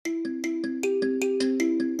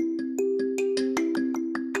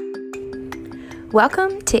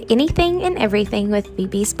Welcome to Anything and Everything with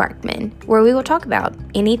BB Sparkman, where we will talk about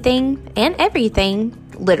anything and everything,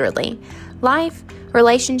 literally. Life,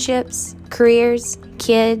 relationships, careers,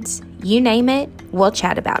 kids, you name it, we'll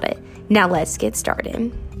chat about it. Now let's get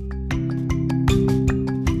started.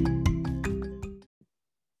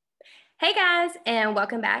 Hey guys, and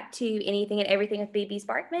welcome back to Anything and Everything with BB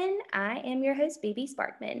Sparkman. I am your host, BB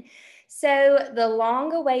Sparkman. So the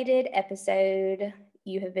long-awaited episode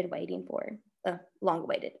you have been waiting for.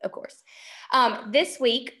 Long-awaited, of course. This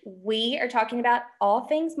week, we are talking about all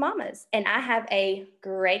things mamas, and I have a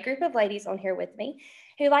great group of ladies on here with me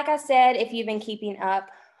who, like I said, if you've been keeping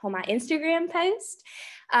up on my Instagram post,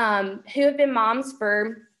 who have been moms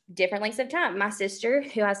for different lengths of time. My sister,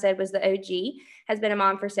 who I said was the OG, has been a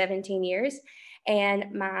mom for 17 years,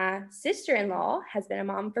 and my sister-in-law has been a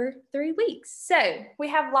mom for 3 weeks. So we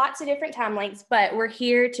have lots of different time lengths, but we're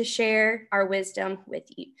here to share our wisdom with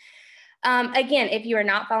you. Again, if you are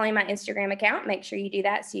not following my Instagram account, make sure you do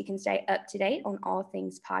that so you can stay up to date on all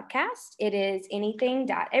things podcast. It is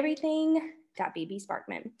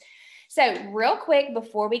anything.everything.bbsparkman. So real quick,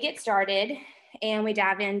 before we get started and we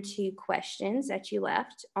dive into questions that you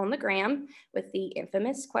left on the gram with the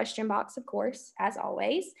infamous question box, of course, as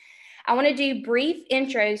always, I want to do brief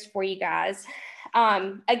intros for you guys.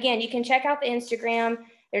 Again, you can check out the Instagram.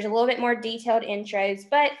 There's a little bit more detailed intros,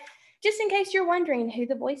 but just in case you're wondering who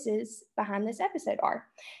the voices behind this episode are.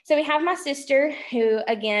 So we have my sister, who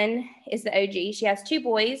again is the OG. She has 2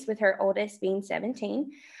 boys, with her oldest being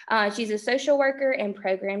 17. She's a social worker and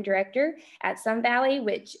program director at Sun Valley,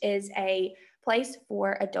 which is a place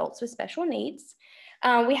for adults with special needs.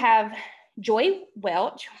 We have Joy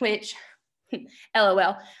Welch, which,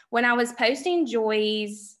 LOL, when I was posting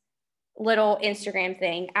Joy's little Instagram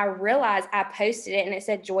thing, I realized I posted it and it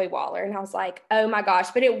said Joy Waller, and I was like, oh my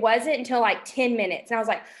gosh, but it wasn't until like 10 minutes, and I was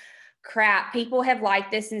like, crap, people have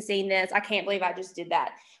liked this and seen this. I can't believe I just did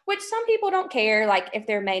that, which some people don't care, like if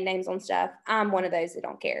they're main names on stuff. I'm one of those that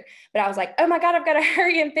don't care, but I was like, oh my God, I've got to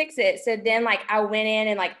hurry and fix it. So then like I went in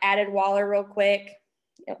and like added Welch real quick,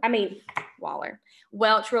 and we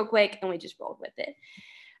just rolled with it.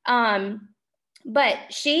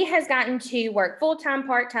 But she has gotten to work full-time,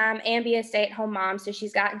 part-time, and be a stay-at-home mom. So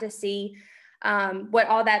she's gotten to see what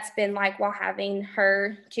all that's been like while having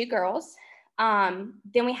her 2 girls.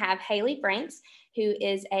 Then we have Haley Franks, who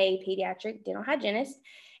is a pediatric dental hygienist.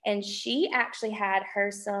 And she actually had her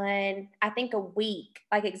son, I think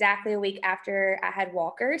exactly a week after I had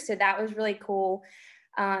Walker. So that was really cool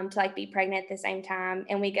to like be pregnant at the same time.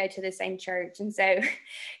 And we go to the same church. And so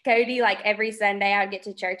Cody, like every Sunday I would get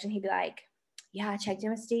to church and he'd be like, yeah, I checked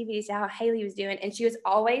in with Stevie to see how Haley was doing. And she was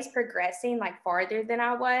always progressing like farther than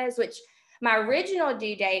I was, which my original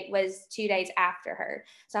due date was 2 days after her.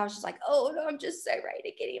 So I was just like, oh no, I'm just so ready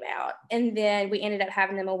to get him out. And then we ended up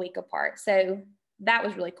having them a week apart. So that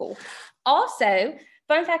was really cool. Also,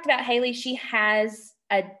 fun fact about Haley, she has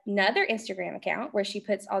another Instagram account where she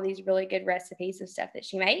puts all these really good recipes of stuff that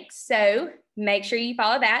she makes. So make sure you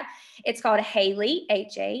follow that. It's called Haley,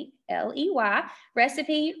 Haley,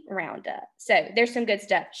 Recipe Roundup. So there's some good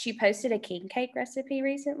stuff. She posted a king cake recipe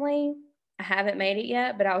recently. I haven't made it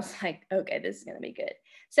yet, but I was like, okay, this is going to be good.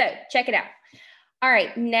 So check it out. All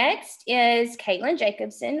right, next is Caitlin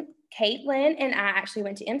Jacobson. Caitlin and I actually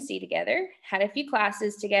went to MC together, had a few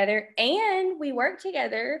classes together, and we worked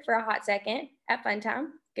together for a hot second at Fun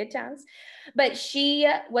Time. Good times. But she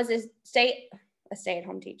was a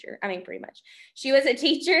stay-at-home teacher. I mean, pretty much. She was a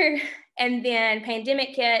teacher, and then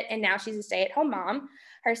pandemic hit, and now she's a stay-at-home mom.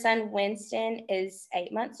 Her son, Winston, is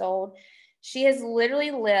 8 months old. She has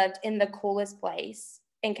literally lived in the coolest place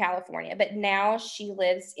in California, but now she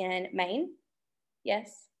lives in Maine.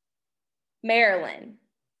 Yes. Maryland.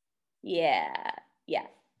 Yeah.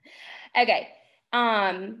 Okay.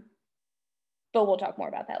 But we'll talk more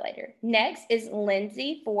about that later. Next is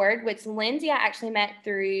Lindsay Ford, which Lindsay I actually met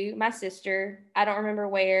through my sister. I don't remember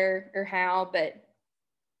where or how, but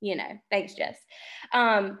thanks, Jess.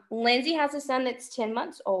 Lindsay has a son that's 10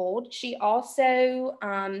 months old. She also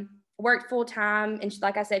worked full-time, and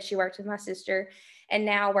like I said, she worked with my sister, and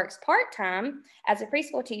now works part-time as a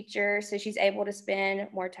preschool teacher. So she's able to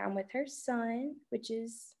spend more time with her son, which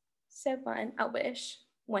is so fun. I wish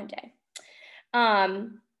one day.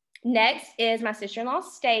 Next is my sister-in-law,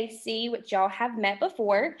 Stacy, which y'all have met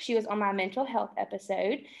before. She was on my mental health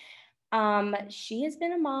episode. She has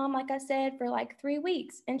been a mom, like I said, for like 3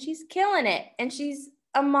 weeks, and she's killing it. And she's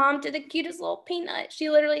a mom to the cutest little peanut. She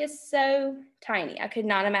literally is so tiny. I could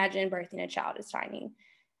not imagine birthing a child as tiny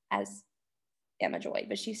as Emma Joy,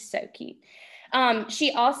 but she's so cute.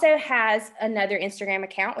 She also has another Instagram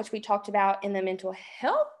account, which we talked about in the mental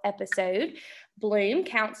health episode, Bloom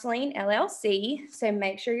Counseling LLC. So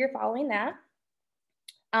make sure you're following that.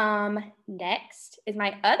 Next is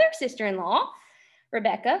my other sister-in-law,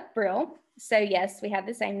 Rebecca Brill. So yes, we have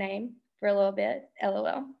the same name for a little bit,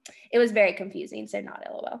 LOL. It was very confusing, so not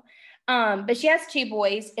LOL. But she has 2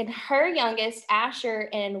 boys, and her youngest, Asher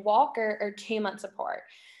and Walker, are 2 months apart.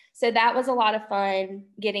 So that was a lot of fun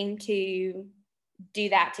getting to do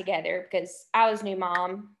that together because I was new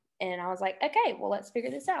mom and I was like, okay, well, let's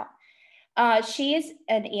figure this out. She is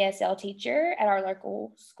an ESL teacher at our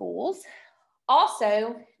local schools.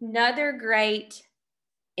 Also, another great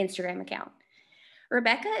Instagram account.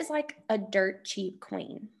 Rebecca is like a dirt cheap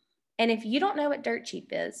queen. And if you don't know what dirt cheap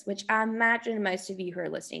is, which I imagine most of you who are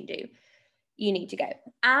listening do, you need to go.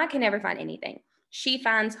 I can never find anything. She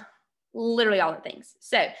finds literally all the things.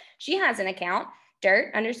 So she has an account,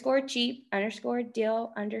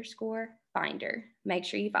 dirt_cheap_deal_finder. Make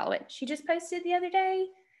sure you follow it. She just posted the other day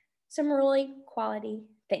some really quality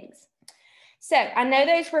things. So I know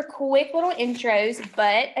those were quick little intros,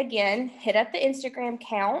 but again, hit up the Instagram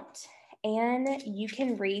account and you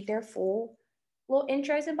can read their full little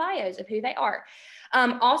intros and bios of who they are.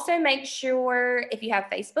 Also, make sure if you have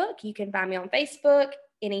Facebook, you can find me on Facebook,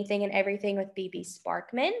 anything and everything with BB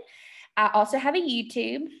Sparkman. I also have a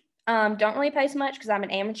YouTube. Don't really post much because I'm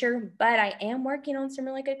an amateur, but I am working on some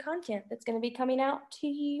really good content that's going to be coming out to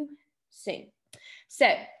you soon.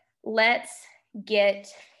 So let's get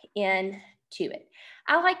into it.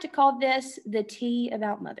 I like to call this the tea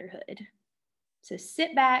about motherhood. So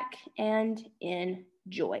sit back and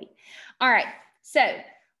enjoy. All right, so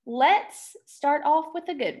let's start off with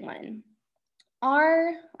a good one.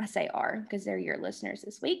 I say because they're your listeners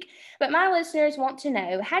this week, but my listeners want to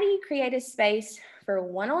know, how do you create a space for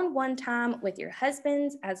one-on-one time with your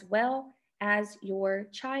husbands as well as your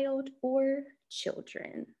child or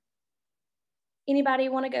children? Anybody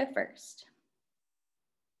want to go first?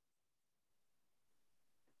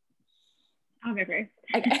 I'll go first.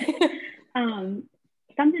 Okay.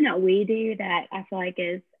 Something that we do that I feel like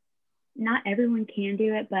is not everyone can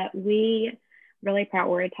do it, but we really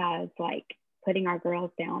prioritize like putting our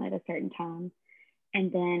girls down at a certain time.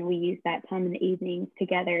 And then we use that time in the evenings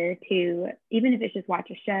together to, even if it's just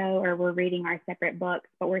watch a show or we're reading our separate books,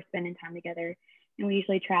 but we're spending time together. And we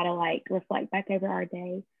usually try to like reflect back over our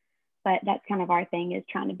day. But that's kind of our thing, is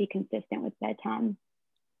trying to be consistent with bedtime.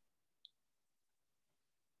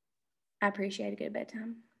 I appreciate a good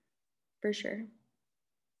bedtime, for sure.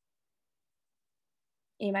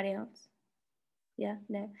 Anybody else? Yeah,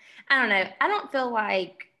 no. I don't know. I don't feel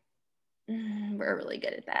like we're really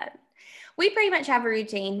good at that. We pretty much have a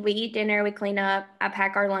routine. We eat dinner, we clean up, I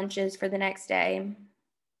pack our lunches for the next day.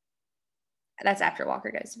 That's after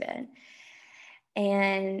Walker goes to bed.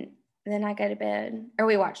 And then I go to bed, or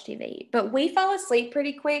we watch TV. But we fall asleep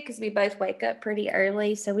pretty quick because we both wake up pretty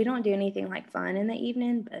early. So we don't do anything like fun in the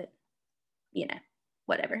evening, but you know,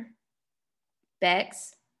 whatever.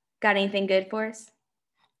 Bex, got anything good for us?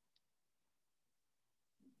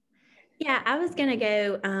 Yeah, I was going to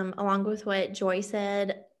go along with what Joy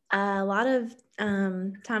said. A lot of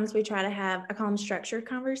times we try to have, I call them structured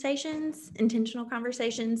conversations, intentional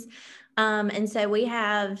conversations. And so we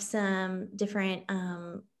have some different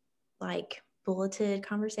like bulleted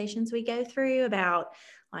conversations we go through about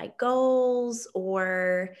like goals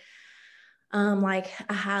or like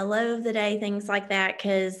a high low of the day, things like that,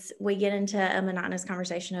 because we get into a monotonous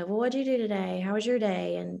conversation of, well, what'd you do today? How was your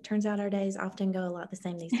day? And turns out our days often go a lot the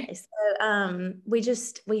same these days. So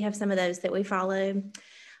we have some of those that we follow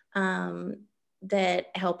that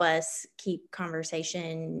help us keep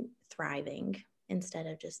conversation thriving instead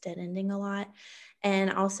of just dead ending a lot.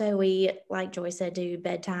 And also we, like Joy said, do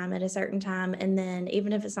bedtime at a certain time. And then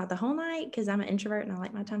even if it's not the whole night, because I'm an introvert and I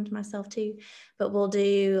like my time to myself too, but we'll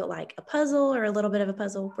do like a puzzle or a little bit of a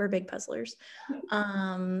puzzle. We're big puzzlers.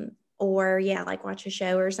 Or yeah, like watch a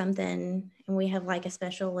show or something. And we have like a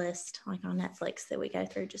special list like on Netflix that we go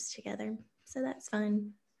through just together. So that's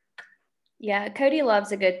fun. Yeah, Cody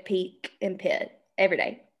loves a good peek and pit every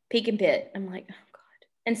day. Peek and pit. I'm like, oh God.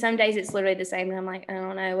 And some days it's literally the same. And I'm like, I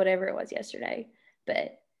don't know, whatever it was yesterday.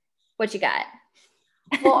 But what you got?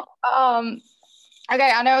 Well,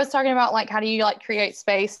 okay, I know I was talking about like how do you like create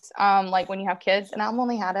space like when you have kids, and I've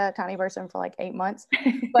only had a tiny person for like 8 months,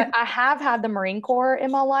 but I have had the Marine Corps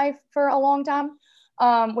in my life for a long time,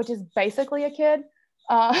 which is basically a kid.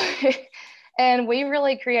 And we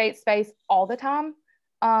really create space all the time,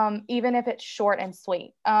 even if it's short and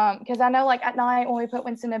sweet. Because I know like at night when we put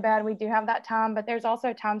Winston to bed, we do have that time, but there's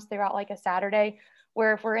also times throughout like a Saturday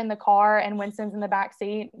where if we're in the car and Winston's in the back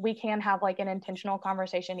seat, we can have like an intentional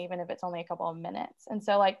conversation, even if it's only a couple of minutes. And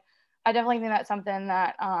so like, I definitely think that's something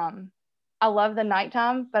that I love the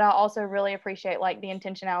nighttime, but I also really appreciate like the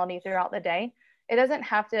intentionality throughout the day. It doesn't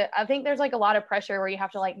have to, I think there's like a lot of pressure where you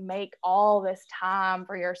have to like make all this time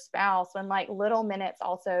for your spouse when like little minutes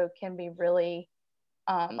also can be really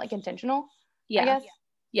like intentional, I guess.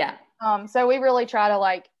 Yeah. So we really try to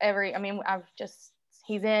like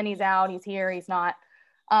he's in, he's out, he's here, he's not.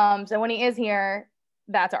 So when he is here,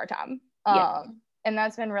 that's our time. And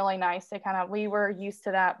that's been really nice to we were used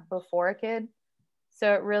to that before a kid.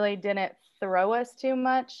 So it really didn't throw us too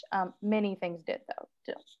much. Many things did though.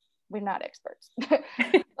 We're not experts, but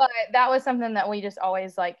that was something that we just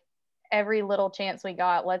always like every little chance we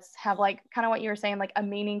got, let's have like kind of what you were saying, like a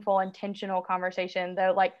meaningful, intentional conversation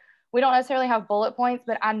though. Like we don't necessarily have bullet points,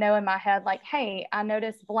 but I know in my head, like, hey, I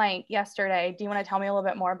noticed blank yesterday. Do you want to tell me a little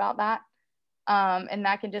bit more about that? And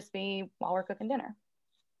that can just be while we're cooking dinner.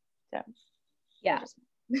 So yeah,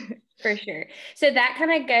 for sure. So that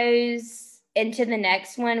kind of goes into the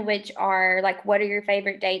next one, which are like, what are your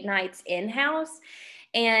favorite date nights in-house?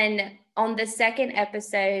 And on the second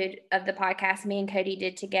episode of the podcast, me and Cody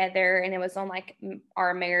did together, and it was on like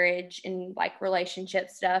our marriage and like relationship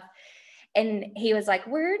stuff. And he was like,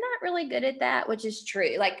 we're not really good at that, which is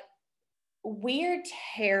true. Like, we're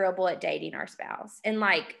terrible at dating our spouse. And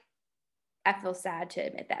like, I feel sad to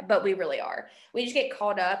admit that, but we really are. We just get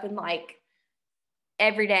caught up in like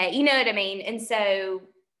every day, you know what I mean? And so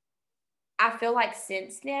I feel like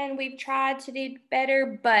since then we've tried to do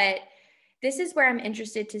better, but this is where I'm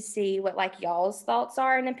interested to see what like y'all's thoughts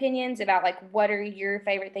are and opinions about like, what are your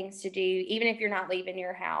favorite things to do, even if you're not leaving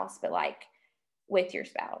your house, but like with your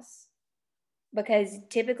spouse. Because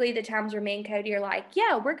typically the times where me and Cody are like,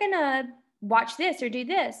 yeah, we're going to watch this or do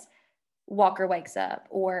this, Walker wakes up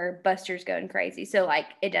or Buster's going crazy. So like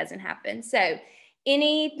it doesn't happen. So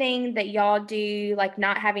anything that y'all do, like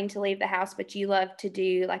not having to leave the house, but you love to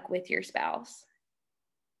do like with your spouse.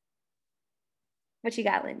 What you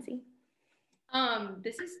got, Lindsay?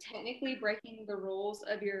 This is technically breaking the rules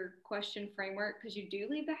of your question framework because you do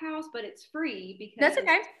leave the house, but it's free because that's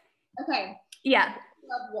okay. Okay. Yeah. I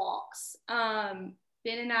love walks.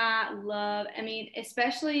 Ben and I love,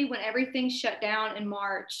 especially when everything shut down in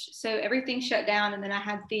March. So everything shut down, and then I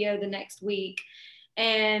had Theo the next week.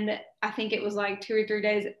 And I think it was like 2 or 3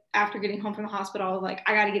 days after getting home from the hospital, I was like,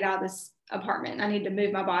 I got to get out of this apartment. I need to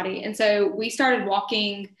move my body. And so we started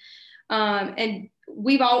walking, and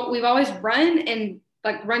we've always run and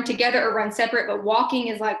like run together or run separate, but walking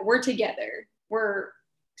is like, we're together. We're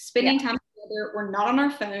spending time together. We're not on our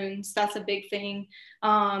phones. That's a big thing.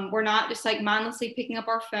 We're not just like mindlessly picking up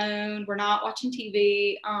our phone. We're not watching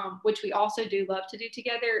TV, which we also do love to do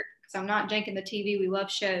together. So I'm not janking the TV. We love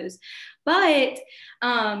shows, but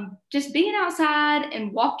just being outside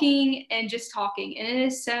and walking and just talking. And it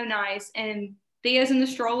is so nice. And Thea's in the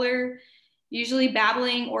stroller, usually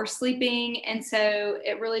babbling or sleeping. And so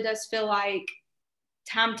it really does feel like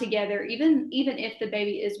time together. Even if the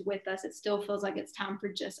baby is with us, it still feels like it's time for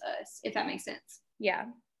just us, if that makes sense. Yeah,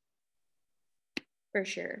 for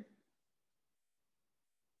sure.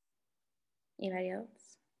 Anybody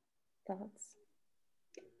else? Thoughts?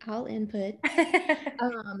 I'll input.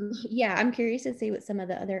 Yeah, I'm curious to see what some of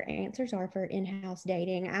the other answers are for in-house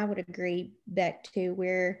dating. I would agree, Beck, too.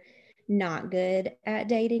 We're not good at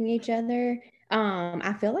dating each other.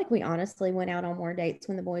 I feel like we honestly went out on more dates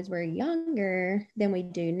when the boys were younger than we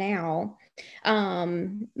do now.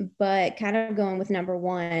 But kind of going with number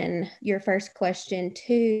one, your first question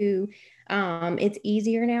too, it's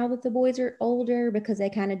easier now that the boys are older because they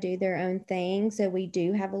kind of do their own thing. So we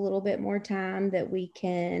do have a little bit more time that we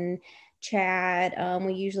can chat.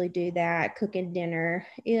 We usually do that cooking dinner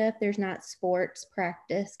if there's not sports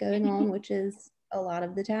practice going on, which is a lot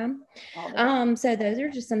of the time. So those are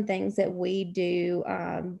just some things that we do,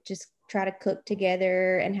 just try to cook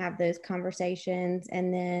together and have those conversations,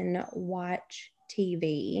 and then watch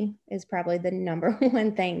TV is probably the number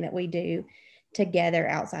one thing that we do together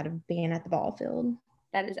outside of being at the ball field.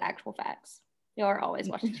 That is actual facts. You are always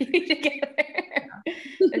watching TV together.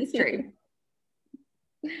 That's true.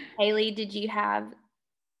 Haley, did you have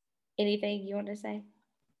anything you want to say?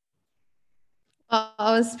 I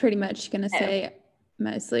was pretty much going to say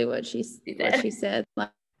mostly what she said.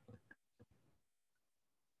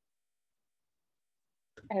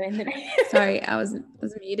 Sorry, I was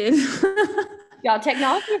muted. Y'all,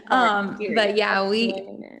 technology. But yeah,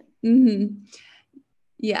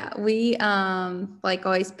 we like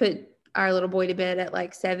always put our little boy to bed at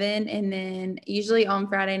like 7, and then usually on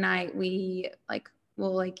Friday night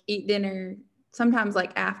we'll eat dinner. Sometimes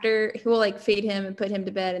like after, we'll like feed him and put him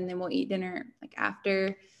to bed, and then we'll eat dinner like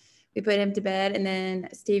after we put him to bed. And then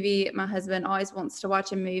Stevie, my husband, always wants to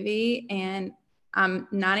watch a movie, and I'm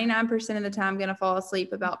 99% of the time going to fall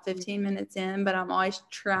asleep about 15 minutes in, but I'm always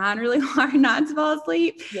trying really hard not to fall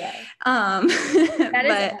asleep. Yeah.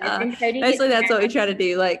 But mostly that's what we try to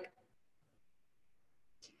do. Like,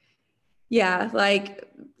 yeah, like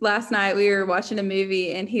last night we were watching a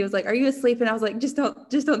movie and he was like, "Are you asleep?" And I was like, just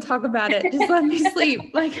don't talk about it. Just let me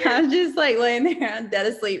sleep. Like, I'm just like laying there, I'm dead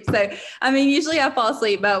asleep. So, I mean, usually I fall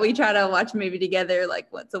asleep, but we try to watch a movie together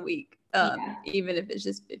like once a week, even if it's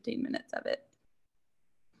just 15 minutes of it.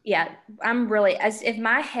 Yeah, I'm really, as if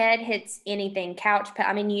my head hits anything,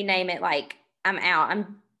 I mean, you name it, like I'm out.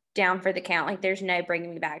 I'm down for the count. Like there's no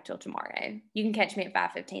bringing me back till tomorrow. You can catch me at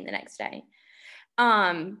 5:15 the next day.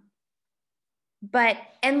 But,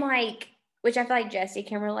 and like, which I feel like Jesse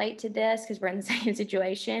can relate to this because we're in the same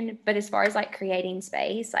situation. But as far as like creating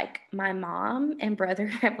space, like my mom and brother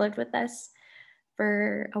have lived with us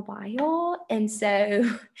for a while. And so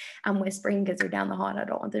I'm whispering because they're down the hall and I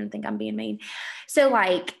don't want them to think I'm being mean. So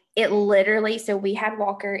like it literally, so we had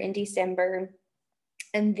Walker in December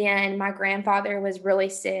and then my grandfather was really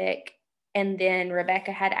sick. And then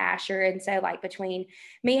Rebecca had Asher. And so like between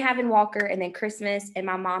me having Walker and then Christmas and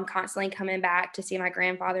my mom constantly coming back to see my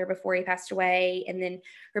grandfather before he passed away, and then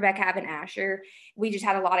Rebecca having Asher, we just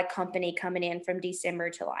had a lot of company coming in from December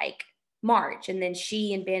to like March. And then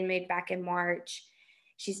she and Ben moved back in March.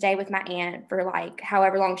 She stayed with my aunt for like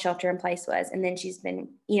however long shelter in place was. And then she's been,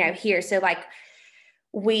 here. So like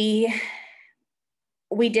we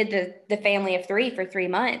did the family of 3 for 3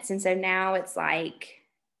 months. And so now it's like,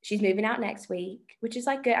 she's moving out next week, which is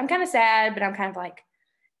like good. I'm kind of sad, but I'm kind of like,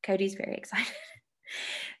 Cody's very excited.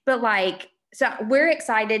 But like, so we're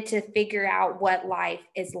excited to figure out what life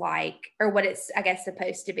is like, or what it's, I guess,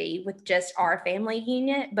 supposed to be with just our family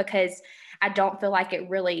unit, because I don't feel like it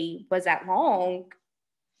really was that long.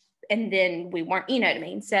 And then we weren't, you know what I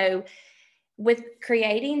mean? So with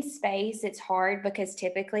creating space, it's hard because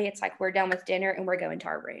typically it's like we're done with dinner and we're going to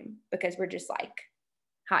our room because we're just like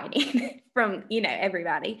hiding from,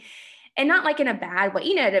 everybody. And not like in a bad way,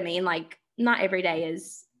 you know what I mean? Like not every day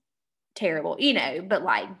is terrible, but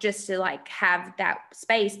like just to like have that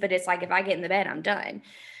space. But it's like if I get in the bed, I'm done.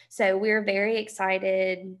 So we're very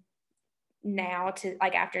excited now to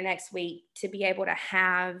like after next week to be able to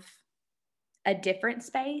have a different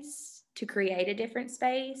space, to create a different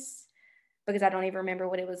space, because I don't even remember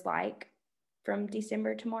what it was like from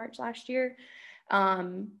December to March last year.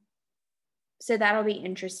 So that'll be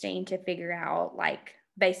interesting to figure out, like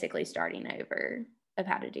basically starting over of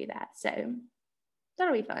how to do that. So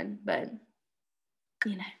that'll be fun, but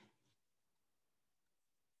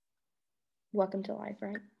welcome to life,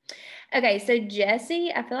 right? Okay, so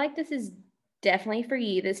Jesse, I feel like this is definitely for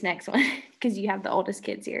you, this next one, because you have the oldest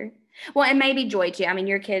kids here. Well, and maybe Joy too. I mean,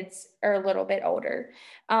 your kids are a little bit older.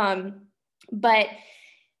 But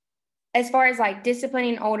as far as like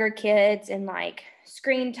disciplining older kids and like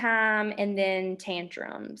screen time and then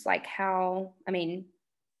tantrums, like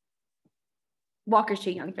Walker's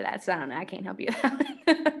too young for that, so I don't know. I can't help you with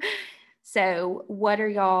that. So what are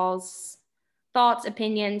y'all's thoughts,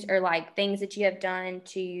 opinions, or like things that you have done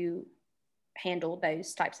to handle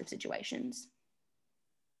those types of situations?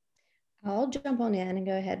 I'll jump on in and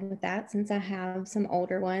go ahead with that since I have some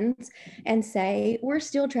older ones and say we're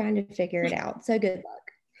still trying to figure it out. So good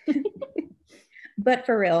luck. But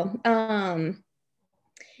for real, and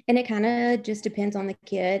it kind of just depends on the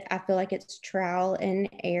kid. I feel like it's trial and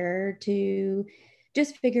error to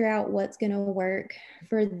just figure out what's going to work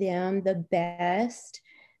for them the best.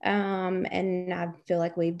 And I feel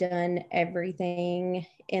like we've done everything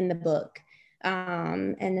in the book.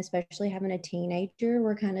 And especially having a teenager,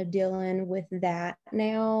 we're kind of dealing with that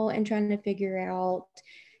now and trying to figure out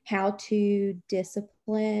how to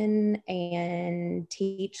discipline and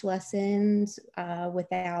teach lessons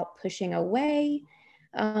without pushing away,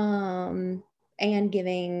 and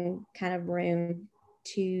giving kind of room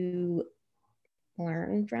to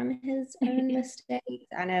learn from his own mistakes.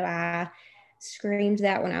 I know I screamed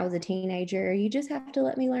that when I was a teenager. You just have to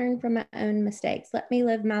let me learn from my own mistakes. Let me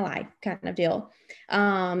live my life, kind of deal.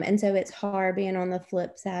 And so it's hard being on the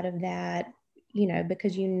flip side of that,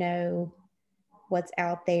 because what's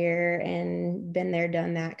out there and been there,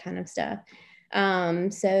 done that kind of stuff.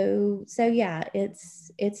 So yeah,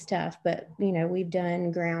 it's tough, but we've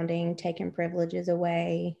done grounding, taking privileges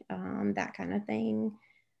away, that kind of thing.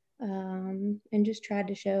 And just tried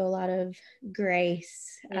to show a lot of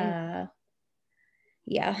grace.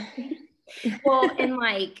 Yeah. Well, and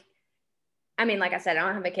like I said, I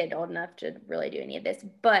don't have a kid old enough to really do any of this,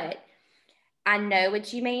 but I know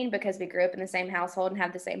what you mean because we grew up in the same household and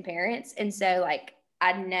have the same parents. And so like,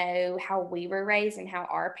 I know how we were raised and how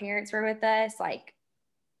our parents were with us. Like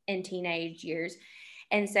in teenage years.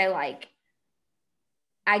 And so like,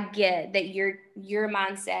 I get that your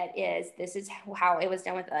mindset is this is how it was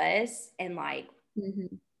done with us. And like,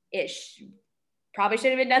 it probably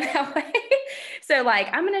should have been done that way. So like,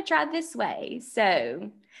 I'm going to try this way.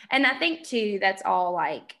 So, and I think too, that's all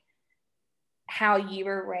like how you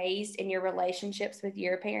were raised in your relationships with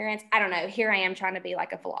your parents. I don't know. Here I am trying to be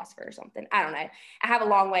like a philosopher or something. I don't know. I have a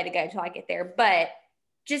long way to go till I get there, but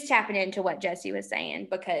just tapping into what Jesse was saying,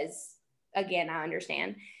 because again, I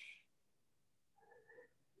understand.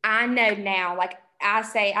 I know now, like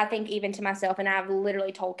I think even to myself, and I've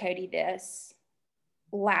literally told Cody this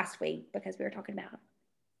last week because we were talking about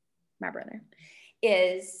my brother,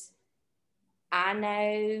 is I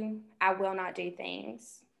know I will not do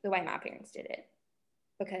things the way my parents did it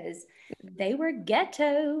because they were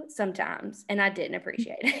ghetto sometimes and I didn't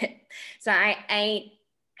appreciate it. So I ain't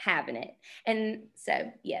having it. And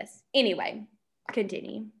so, yes. Anyway,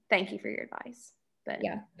 continue. Thank you for your advice. But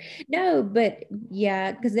yeah, no, but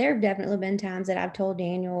yeah, because there have definitely been times that I've told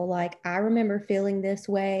Daniel, like, I remember feeling this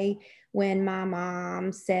way when my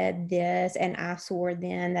mom said this, and I swore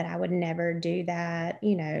then that I would never do that,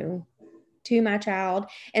 you know, to my child.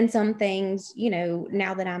 And some things, you know,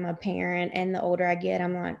 now that I'm a parent and the older I get,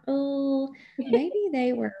 I'm like, oh, maybe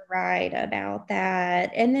they were right about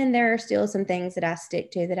that. And then there are still some things that I stick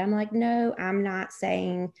to that I'm like, no, I'm not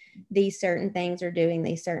saying these certain things or doing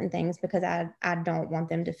these certain things because I don't want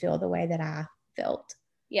them to feel the way that I felt.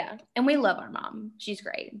 Yeah. And we love our mom. She's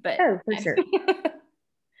great. But oh, for sure.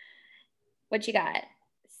 What you got,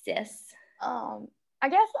 sis? I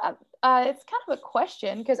guess it's kind of a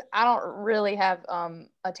question because I don't really have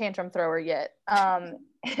a tantrum thrower yet.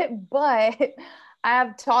 But I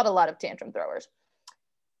have taught a lot of tantrum throwers.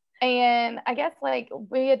 And I guess like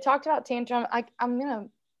we had talked about tantrum, I'm going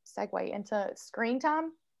to segue into screen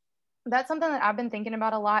time. That's something that I've been thinking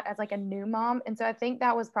about a lot as like a new mom. And so I think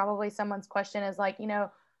that was probably someone's question is like, you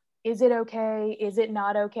know, is it okay? Is it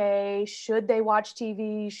not okay? Should they watch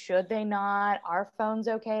TV? Should they not? Are phones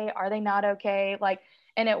okay? Are they not okay? Like,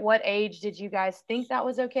 and at what age did you guys think that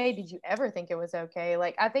was okay? Did you ever think it was okay?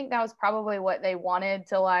 Like, I think that was probably what they wanted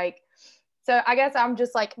to like. So I guess I'm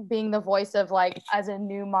just like being the voice of like, as a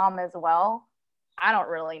new mom as well. I don't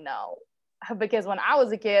really know. Because when I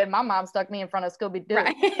was a kid, my mom stuck me in front of Scooby-Doo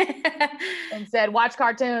and said, watch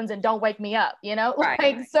cartoons and don't wake me up, you know?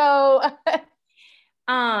 Like, so.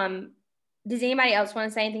 Does anybody else want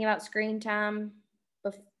to say anything about screen time?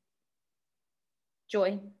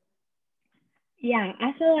 Joy? Yeah,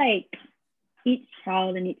 I feel like each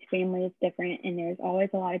child and each family is different and there's always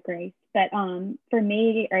a lot of grace. But for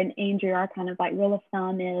me and Andrew, our kind of like rule of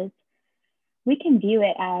thumb is we can view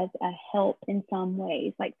it as a help in some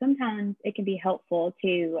ways. Like sometimes it can be helpful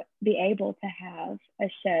to be able to have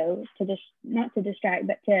a show to just not to distract,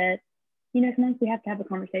 but to, you know, sometimes we have to have a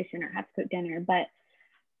conversation or have to cook dinner, but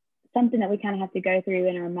something that we kind of have to go through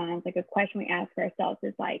in our minds, like a question we ask ourselves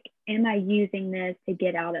is like, am I using this to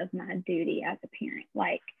get out of my duty as a parent?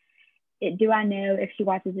 Like, do I know if she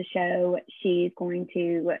watches a show, she's going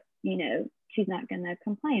to, you know, she's not going to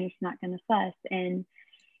complain, she's not going to fuss. And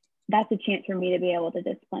that's a chance for me to be able to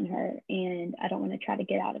discipline her. And I don't want to try to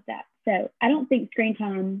get out of that. So I don't think screen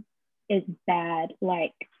time is bad,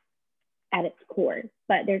 like at its core,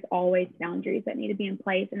 but there's always boundaries that need to be in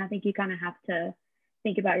place. And I think you kind of have to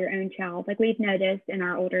think about your own child. Like we've noticed in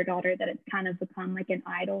our older daughter that it's kind of become like an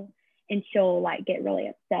idol, and she'll like get really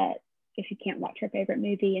upset if she can't watch her favorite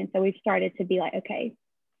movie. And so we've started to be like, okay,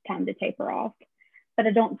 time to taper off. But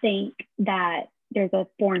I don't think that there's a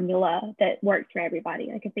formula that works for everybody.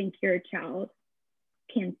 Like I think your child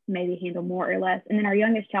can maybe handle more or less. And then our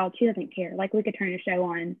youngest child, she doesn't care. Like we could turn a show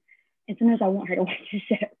on and sometimes I want her to watch the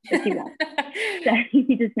show, but she won't. So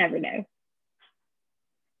you just never know.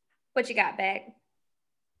 What you got, Beck?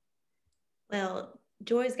 Well,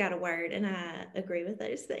 Joy's got a word, and I agree with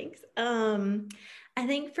those things. I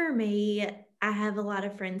think for me, I have a lot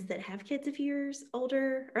of friends that have kids a few years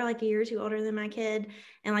older or like a year or two older than my kid.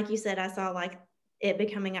 And like you said, I saw like it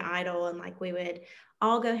becoming an idol, and like we would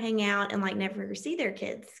all go hang out and like never see their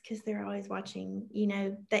kids because they're always watching, you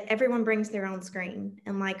know, that everyone brings their own screen.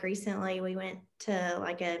 And like recently we went to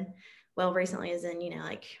like recently as in, you know,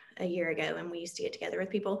 like a year ago, and we used to get together with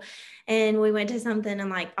people and we went to something and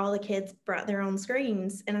like all the kids brought their own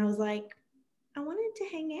screens, and I was like, I wanted to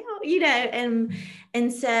hang out, you know,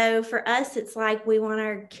 and so for us, it's like we want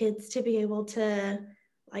our kids to be able to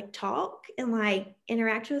like talk and like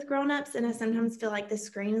interact with grown-ups. And I sometimes feel like the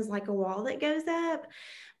screen is like a wall that goes up.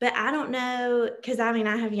 But I don't know, because I mean,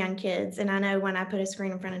 I have young kids, and I know when I put a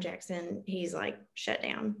screen in front of Jackson, he's like shut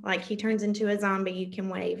down. Like he turns into a zombie. You can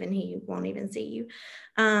wave and he won't even see you.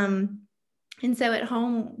 And so at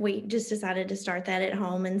home, we just decided to start that at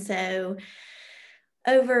home. And so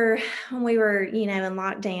over when we were, in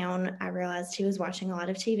lockdown, I realized he was watching a lot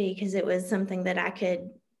of TV because it was something that I could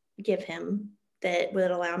give him that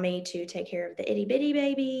would allow me to take care of the itty bitty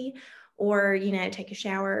baby, or, take a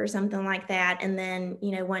shower or something like that. And then,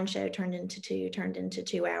 one show turned into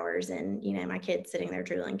 2 hours, and, my kid's sitting there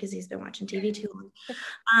drooling because he's been watching TV too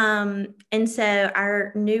long. And so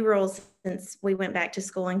our new rules since we went back to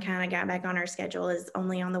school and kind of got back on our schedule is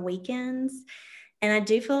only on the weekends. And I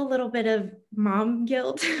do feel a little bit of mom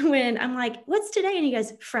guilt when I'm like, what's today? And he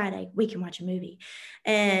goes, Friday, we can watch a movie.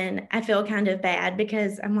 And I feel kind of bad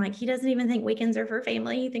because I'm like, he doesn't even think weekends are for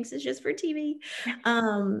family. He thinks it's just for TV.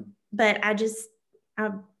 But I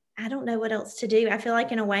don't know what else to do. I feel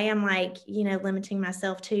like in a way I'm like, limiting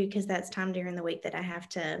myself too, because that's time during the week that I have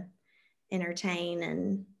to entertain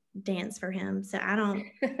and dance for him. So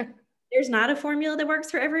there's not a formula that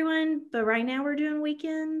works for everyone, but right now we're doing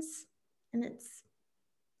weekends, and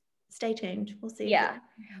stay tuned. We'll see. Yeah.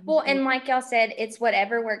 Well, and like y'all said, it's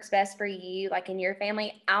whatever works best for you, like in your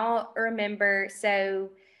family. I'll remember, so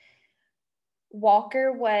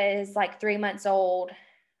Walker was like 3 months old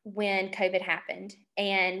when COVID happened.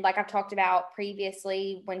 And like I've talked about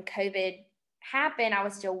previously, when COVID happened, I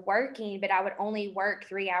was still working, but I would only work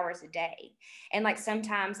 3 hours a day. And like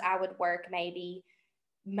sometimes I would work maybe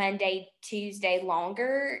Monday, Tuesday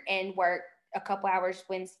longer and work a couple hours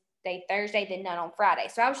Wednesday, Thursday, then none on Friday.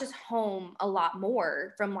 So I was just home a lot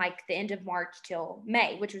more from like the end of March till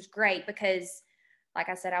May, which was great because like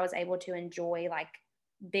I said, I was able to enjoy like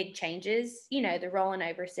big changes, the rolling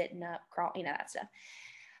over, sitting up, crawl, that stuff.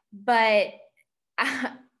 But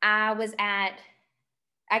I was at,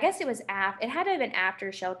 I guess it was it had to have been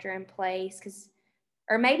after shelter in place,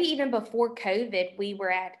 or maybe even before COVID, we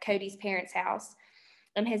were at Cody's parents' house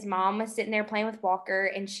and his mom was sitting there playing with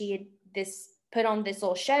Walker, and she had put on this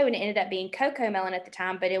little show, and it ended up being CoComelon at the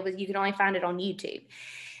time, but you could only find it on YouTube.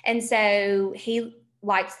 And so he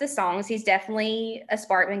likes the songs. He's definitely a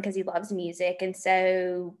Sparkman because he loves music. And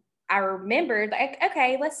so I remembered like,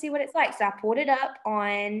 okay, let's see what it's like. So I pulled it up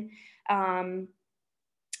on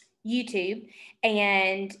YouTube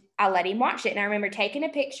and I let him watch it. And I remember taking a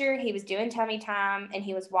picture. He was doing tummy time and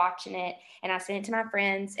he was watching it. And I sent it to my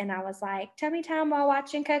friends and I was like, tummy time while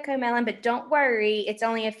watching CoComelon, but don't worry, it's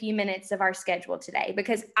only a few minutes of our schedule today,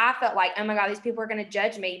 because I felt like, oh my God, these people are going to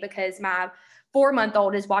judge me because my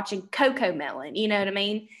 4-month-old is watching CoComelon, you know what I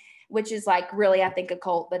mean? Which is like really, I think, a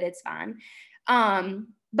cult, but it's fine.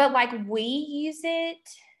 But like we use it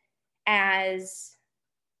as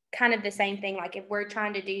kind of the same thing. Like if we're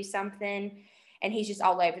trying to do something and he's just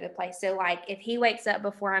all over the place. So like if he wakes up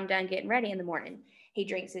before I'm done getting ready in the morning, he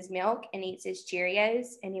drinks his milk and eats his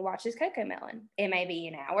Cheerios and he watches CoComelon. It may be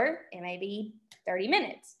an hour, it may be 30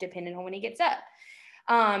 minutes, depending on when he gets up.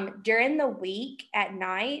 During the week at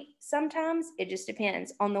night, sometimes it just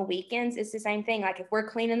depends. On the weekends, it's the same thing. Like if we're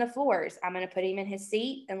cleaning the floors, I'm going to put him in his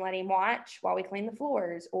seat and let him watch while we clean the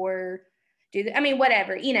floors or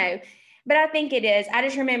whatever, but I think it is. I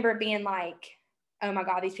just remember being like, oh my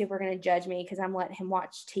God, these people are going to judge me because I'm letting him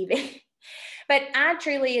watch TV. But I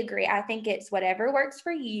truly agree. I think it's whatever works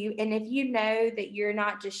for you. And if you know that you're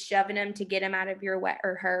not just shoving them to get him out of your way,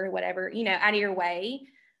 or her, whatever, out of your way.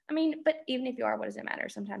 But even if you are, what does it matter?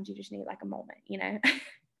 Sometimes you just need like a moment,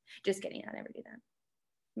 Just kidding. I never do that.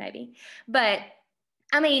 Maybe. But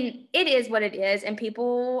it is what it is. And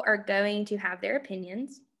people are going to have their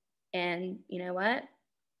opinions. And you know what?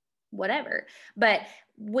 Whatever. But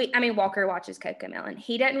Walker watches CoComelon.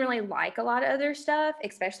 He doesn't really like a lot of other stuff,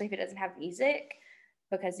 especially if it doesn't have music,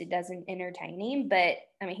 because it doesn't entertain him. But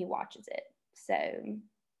he watches it. So,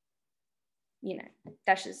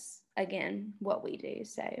 that's just, again, what we do.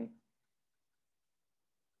 So,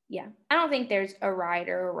 yeah, I don't think there's a right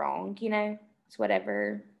or a wrong, it's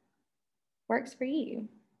whatever works for you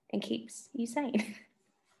and keeps you sane.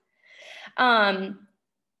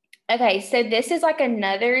 Okay, so this is like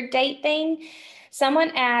another date thing.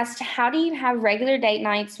 Someone asked, how do you have regular date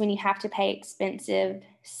nights when you have to pay expensive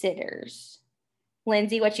sitters?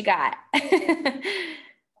 Lindsay, what you got?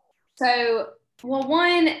 So, well,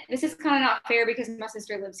 one, this is kind of not fair because my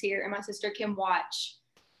sister lives here and my sister can watch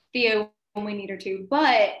Theo when we need her to,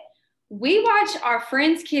 but we watch our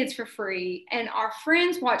friends' kids for free and our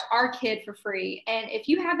friends watch our kid for free. And if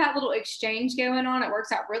you have that little exchange going on, it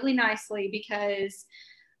works out really nicely because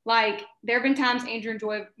Like there have been times Andrew and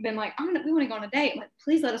Joy have been like, we want to go on a date. I'm like,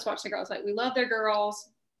 please let us watch the girls. Like we love their girls,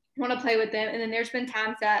 want to play with them. And then there's been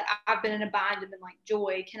times that I've been in a bind and been like,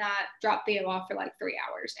 Joy, can I drop Theo off for like 3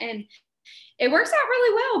 hours? And it works out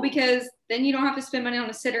really well because then you don't have to spend money on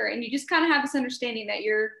a sitter, and you just kind of have this understanding that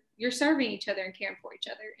you're serving each other and caring for each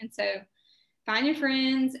other. And so find your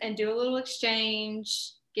friends and do a little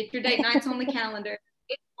exchange, get your date nights on the calendar.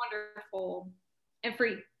 It's wonderful and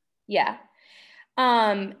free. Yeah.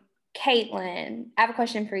 Caitlin, I have a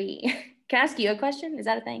question for you. Can I ask you a question? Is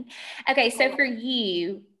that a thing? Okay, so for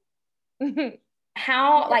you,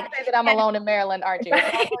 how like say that I'm alone in Maryland, aren't you?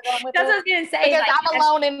 Right. That's what I was gonna say. Because like, I'm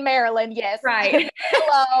alone in Maryland, yes. Right.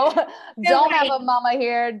 Hello. Don't like, have a mama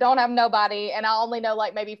here, don't have nobody, and I only know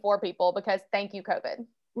like maybe 4 people because thank you, COVID.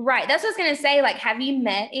 Right. That's what I was gonna say. Like, have you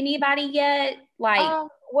met anybody yet? Like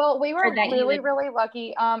well, we were really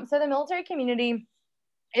lucky. So the military community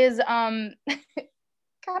is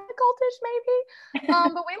kind of cultish maybe,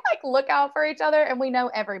 but we like look out for each other and we know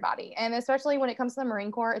everybody, and especially when it comes to the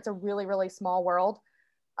Marine Corps, it's a really small world.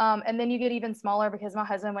 And then you get even smaller because my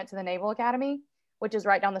husband went to the Naval Academy, which is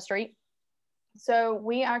right down the street. So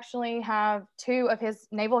we actually have 2 of his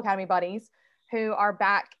Naval Academy buddies who are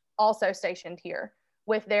back also stationed here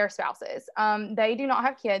with their spouses. They do not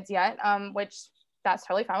have kids yet, which that's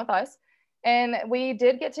totally fine with us. And we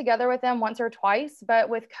did get together with them once or twice, but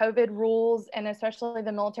with COVID rules, and especially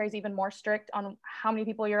the military is even more strict on how many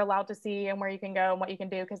people you're allowed to see and where you can go and what you can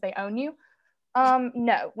do because they own you.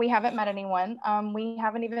 No, we haven't met anyone. We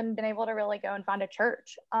haven't even been able to really go and find a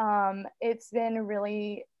church. It's been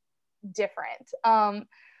really different.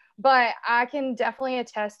 But I can definitely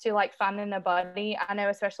attest to like finding a buddy. I know,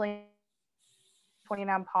 especially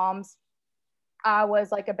 29 Palms, I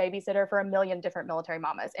was like a babysitter for a million different military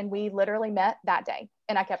mamas, and we literally met that day,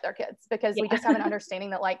 and I kept their kids because we just have an understanding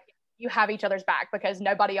that like you have each other's back because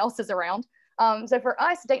nobody else is around. So for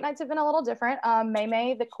us, date nights have been a little different.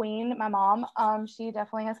 May, the queen, my mom, she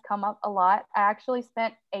definitely has come up a lot. I actually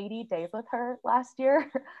spent 80 days with her last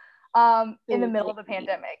year in the middle of the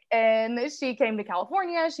pandemic, and she came to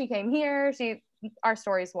California, she came here, our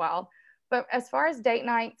story's wild. But as far as date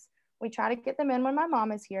nights, we try to get them in when my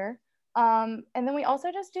mom is here. And then we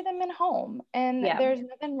also just do them in home, and there's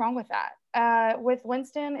nothing wrong with that. With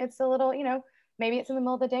Winston, it's a little, maybe it's in the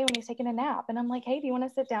middle of the day when he's taking a nap and I'm like, hey, do you want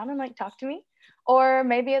to sit down and like talk to me? Or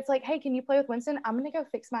maybe it's like, hey, can you play with Winston? I'm going to go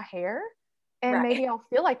fix my hair and maybe I'll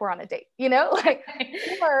feel like we're on a date, like,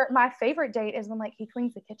 or my favorite date is when like he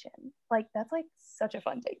cleans the kitchen. Like that's like such a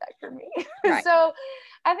fun date night for me. Right. So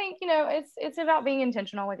I think, it's about being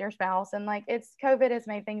intentional with your spouse, and like COVID has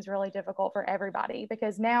made things really difficult for everybody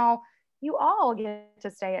because now you all get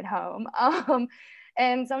to stay at home.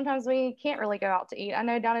 And sometimes we can't really go out to eat. I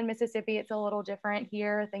know down in Mississippi, it's a little different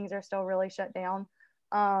here. Things are still really shut down.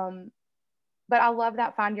 But I love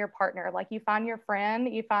that find your partner. Like you find your friend,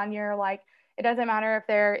 you find your, like, it doesn't matter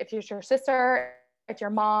if it's your sister, it's your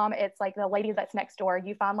mom, it's like the lady that's next door,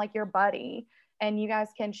 you find like your buddy and you guys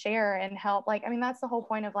can share and help. Like, I mean, that's the whole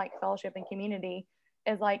point of like fellowship and community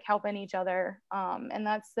is like helping each other. And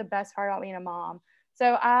that's the best part about being a mom.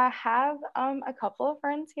 So I have a couple of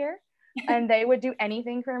friends here and they would do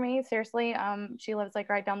anything for me. Seriously. She lives like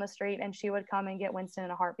right down the street and she would come and get Winston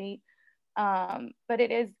in a heartbeat. But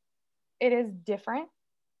it is different,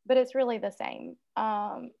 but it's really the same.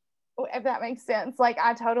 If that makes sense. Like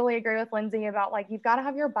I totally agree with Lindsay about like, you've got to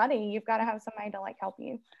have your buddy. You've got to have somebody to like help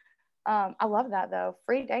you. I love that though.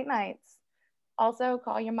 Free date nights. Also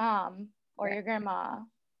call your mom or your grandma.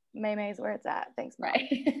 May's where it's at. Thanks, Mom.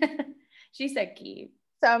 Right. She's so cute.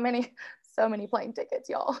 So many plane tickets,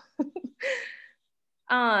 y'all.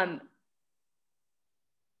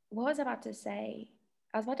 What was I about to say?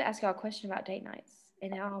 I was about to ask y'all a question about date nights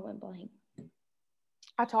and now I went blank.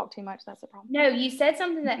 I talk too much. That's the problem. No, you said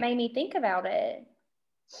something that made me think about it.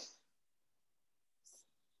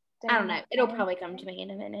 I don't know. It'll probably come to me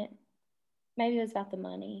in a minute. Maybe it was about the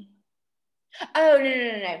money. Oh,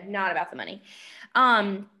 no. Not about the money.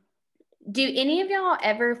 Do any of y'all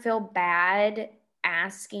ever feel bad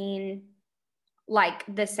asking like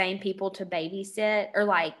the same people to babysit, or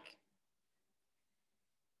like,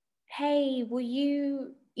 hey, will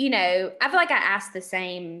you, I feel like I ask the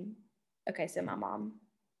same. Okay, so my mom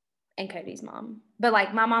and Cody's mom, but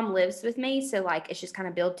like my mom lives with me, so like it's just kind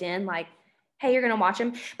of built in, like, hey, you're gonna watch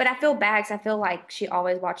him. But I feel bad because I feel like she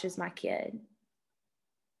always watches my kid.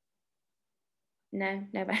 No,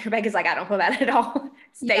 Rebecca's like, I don't feel bad at all.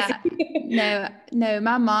 Stacey. Yeah. No,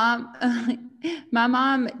 my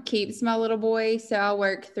mom keeps my little boy, so I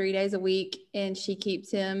work 3 days a week and she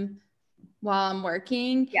keeps him while I'm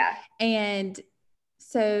working. Yeah. And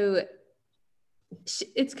so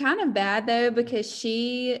It's kind of bad though, because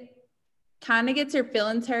she kind of gets her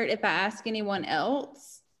feelings hurt if I ask anyone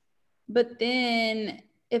else. But then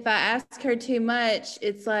if I ask her too much,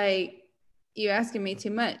 it's like, you asking me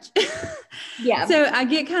too much. Yeah. So I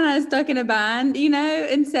get kind of stuck in a bind, you know?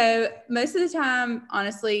 And so most of the time,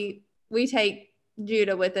 honestly, we take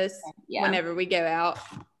Judah with us whenever we go out,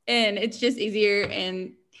 and it's just easier,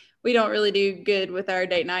 and we don't really do good with our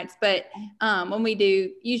date nights. But when we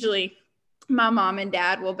do, usually my mom and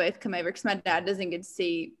dad will both come over, because my dad doesn't get to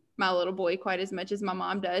see my little boy quite as much as my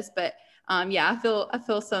mom does. But I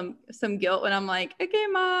feel some guilt when I'm like, okay,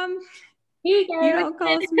 Mom, you don't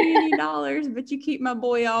cost me any dollars, but you keep my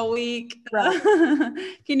boy all week. Right.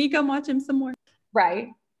 Can you come watch him some more? Right.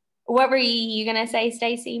 What were you gonna say,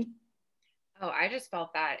 Stacy? Oh, I just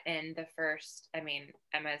felt that in the first,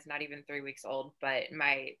 Emma's not even 3 weeks old, but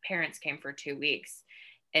my parents came for 2 weeks.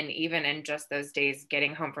 And even in just those days,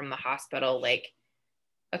 getting home from the hospital, like,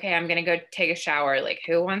 okay, I'm going to go take a shower. Like,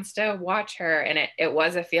 who wants to watch her? And it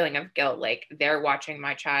was a feeling of guilt. Like, they're watching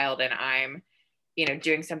my child and I'm,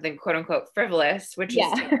 doing something quote unquote frivolous, which is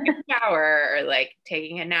taking a shower or like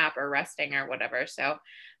taking a nap or resting or whatever. So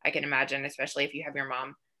I can imagine, especially if you have your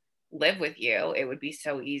mom live with you, it would be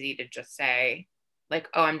so easy to just say like,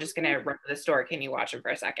 oh, I'm just going to run to the store. Can you watch him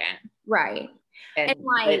for a second? Right. And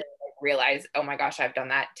like realize, oh my gosh, I've done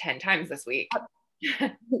that 10 times this week.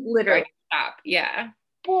 Literally. Stop. Yeah.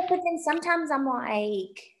 Well, but then sometimes I'm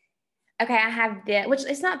like, okay, I have this, which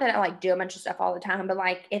it's not that I like do a bunch of stuff all the time, but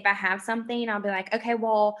like if I have something, I'll be like, okay,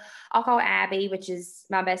 well, I'll call Abby, which is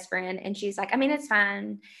my best friend. And she's like, it's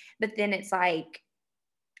fine. But then it's like,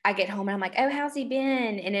 I get home and I'm like, oh, how's he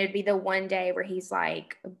been? And it'd be the one day where he's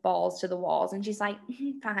like balls to the walls. And she's like,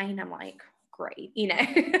 fine. I'm like, great.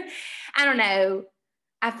 I don't know.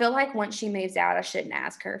 I feel like once she moves out, I shouldn't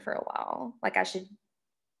ask her for a while. Like I should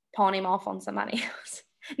pawn him off on somebody else.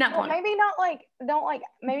 Maybe not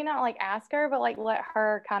like ask her, but like let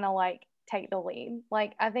her kind of like take the lead.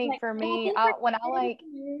 Like I think for me,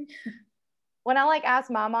 when I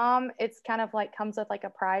ask my mom, it's kind of like comes with like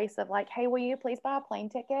a price of like, hey, will you please buy a plane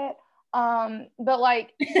ticket? But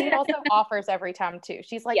like she also offers every time too.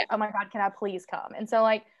 She's like, oh my God, can I please come? And so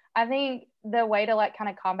like I think the way to like kind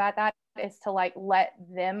of combat that is to like let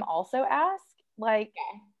them also ask, like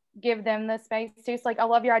give them the space too. So like I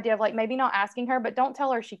love your idea of like maybe not asking her, but don't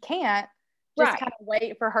tell her she can't. Just kind of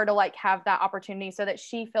wait for her to like have that opportunity so that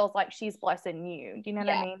she feels like she's blessing you. Do you know what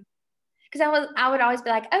I mean? Because I would always be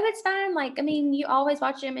like, oh, it's fine. Like, you always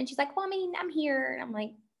watch him. And she's like, well, I'm here. And I'm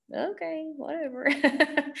like, okay, whatever.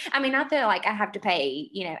 Not that like I have to pay,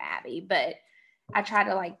 Abby, but I try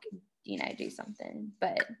to like, do something,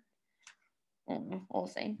 but we'll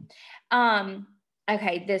see.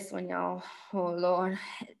 Okay, this one, y'all. Oh, Lord.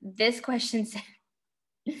 This question said,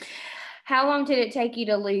 how long did it take you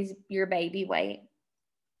to lose your baby weight?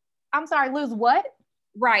 I'm sorry, lose what?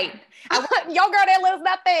 Right. Your girl didn't lose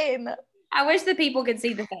nothing. I wish the people could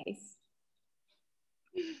see the face.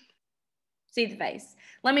 See the face.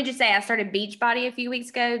 Let me just say, I started Beachbody a few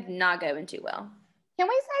weeks ago, not going too well. Can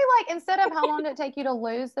we say like, instead of how long did it take you to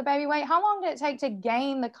lose the baby weight, how long did it take to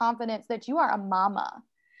gain the confidence that you are a mama?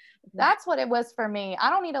 That's what it was for me. I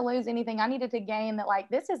don't need to lose anything. I needed to gain that like,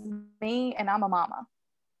 this is me and I'm a mama.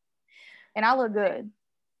 And I look good.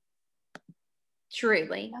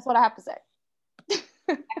 Truly. That's what I have to say.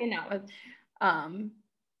 With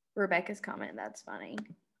Rebecca's comment. That's funny.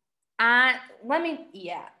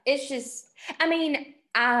 It's just,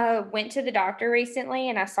 I went to the doctor recently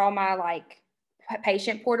and I saw my like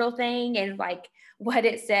patient portal thing and like what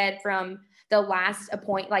it said from the last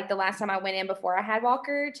like the last time I went in before I had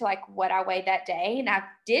Walker to like what I weighed that day. And I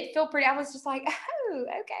did feel pretty, I was just like, oh,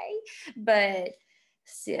 okay. But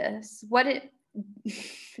sis,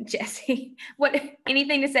 Jessie,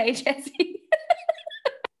 anything to say, Jessie?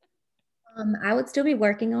 I would still be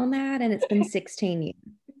working on that, and it's been 16 years.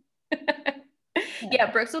 Yeah,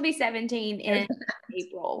 Brooks will be 17 in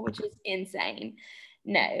April, which is insane.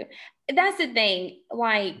 No, that's the thing.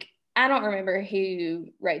 Like, I don't remember who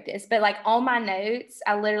wrote this, but like on my notes,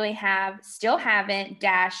 I literally still haven't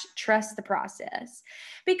 - trust the process,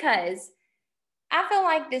 because I feel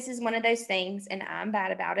like this is one of those things, and I'm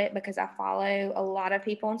bad about it because I follow a lot of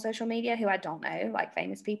people on social media who I don't know, like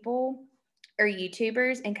famous people or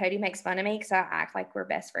YouTubers, and Cody makes fun of me because I act like we're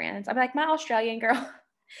best friends. I'm like, my Australian girl.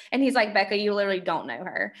 And he's like, Becca, you literally don't know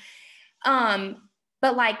her.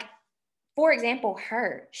 But like, for example,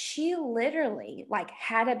 she literally like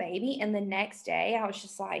had a baby, and the next day I was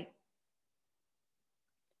just like,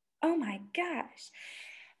 oh my gosh.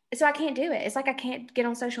 So I can't do it. It's like I can't get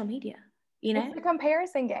on social media. It's a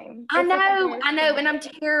comparison game. I know, and I'm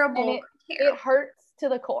terrible. it hurts to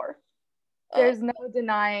the core. There's no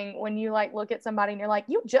denying when you like look at somebody and you're like,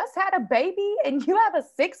 you just had a baby and you have a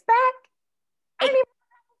six-pack? I didn't even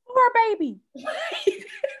have a baby.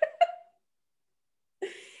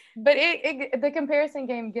 But the comparison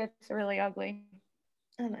game gets really ugly.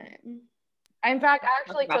 I know. In fact, I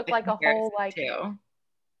actually took like a whole like too.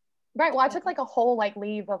 Right. Well, I took like a whole like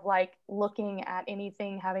leave of like looking at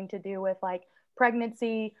anything having to do with like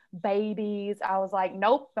pregnancy, babies. I was like,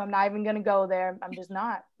 nope, I'm not even gonna go there. I'm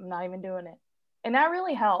not even doing it. And that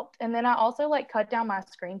really helped. And then I also like cut down my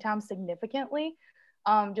screen time significantly.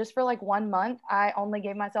 Just for like 1 month, I only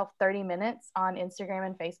gave myself 30 minutes on Instagram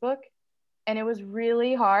and Facebook. And it was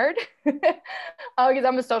really hard because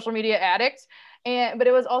I'm a social media addict. But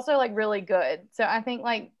it was also like really good. So I think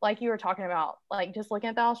like you were talking about, like just looking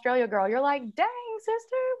at the Australia girl, you're like, dang,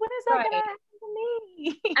 sister, when is that gonna happen to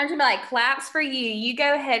me? I'm just like, claps for you. You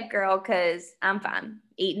go ahead, girl, because I'm fine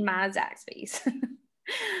eating my Zaxby's.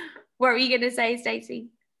 What were you gonna say, Stacey?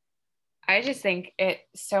 I just think it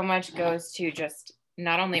so much goes to just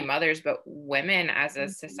not only mothers, but women as a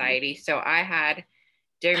society. So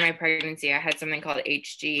during my pregnancy, I had something called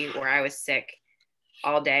HG where I was sick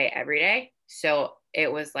all day, every day. So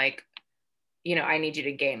it was like, I need you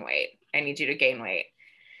to gain weight. I need you to gain weight.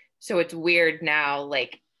 So it's weird now,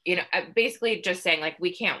 like, basically just saying like,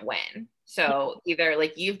 we can't win. So either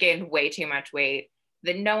like you've gained way too much weight,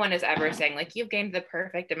 then no one is ever saying like, you've gained the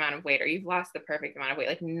perfect amount of weight or you've lost the perfect amount of weight.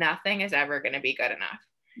 Like nothing is ever going to be good enough.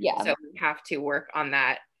 Yeah. So we have to work on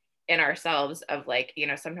that in ourselves of like,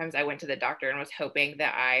 sometimes I went to the doctor and was hoping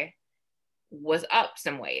that I was up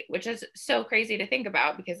some weight, which is so crazy to think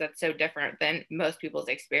about because that's so different than most people's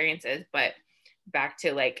experiences. But back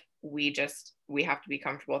to like, we have to be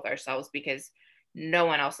comfortable with ourselves because no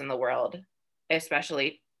one else in the world,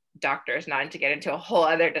 especially doctors, not to get into a whole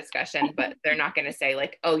other discussion, but they're not going to say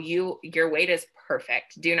like, oh, your weight is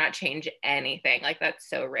perfect, do not change anything. Like that's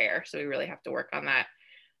so rare. So we really have to work on that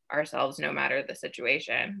ourselves no matter the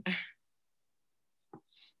situation.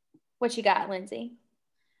 What you got, Lindsay?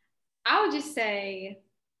 I would just say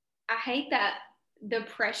I hate that the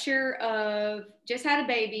pressure of just had a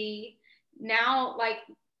baby now like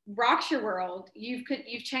rocks your world. You've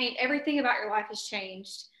changed, everything about your life has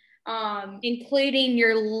changed, including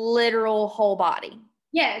your literal whole body.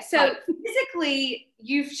 Yeah, so physically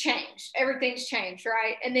you've changed, everything's changed,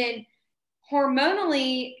 right? And then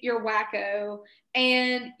hormonally you're wacko,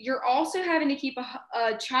 and you're also having to keep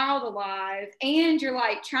a child alive, and you're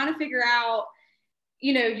like trying to figure out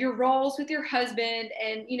your roles with your husband,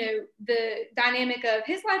 and the dynamic of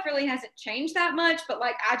his life really hasn't changed that much, but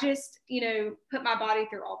like I just put my body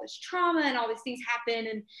through all this trauma and all these things happen,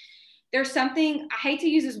 and there's something, I hate to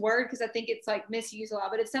use this word because I think it's like misused a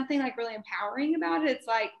lot, but it's something like really empowering about it. It's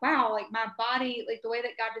like, wow, like my body, like the way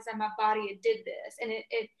that God designed my body, it did this, and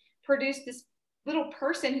it produced this little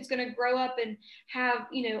person who's going to grow up and have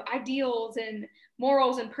ideals and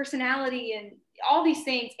morals and personality and all these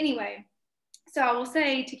things. Anyway, so I will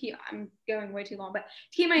say, I'm going way too long, but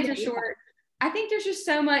to keep my answer short, I think there's just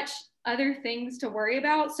so much other things to worry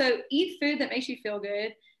about. So eat food that makes you feel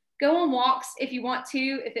good. Go on walks if you want to,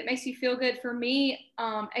 if it makes you feel good. For me,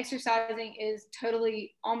 exercising is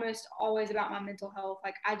totally almost always about my mental health.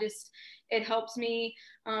 Like it helps me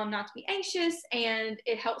not to be anxious, and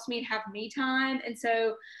it helps me have me time. And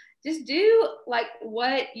so just do like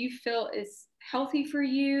what you feel is healthy for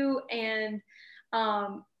you. And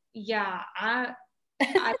yeah, I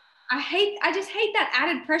just hate that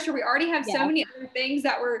added pressure. We already have so many other things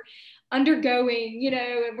that we're undergoing,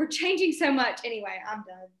 and we're changing so much. Anyway, I'm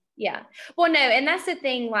done. Yeah. Well, no, and that's the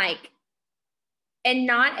thing, like, and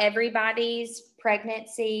not everybody's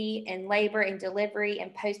pregnancy and labor and delivery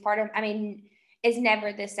and postpartum, is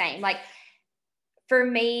never the same. Like for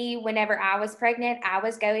me, whenever I was pregnant, I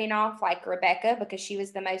was going off like Rebecca because she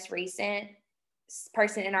was the most recent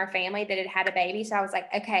person in our family that had a baby. So I was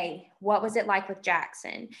like, okay, what was it like with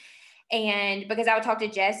Jackson? And because I would talk to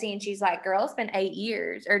Jessie and she's like, girl, it's been 8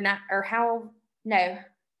 years how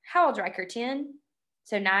old Riker? 10?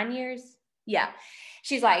 So 9 years. Yeah.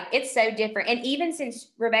 She's like, it's so different. And even since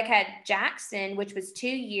Rebecca had Jackson, which was 2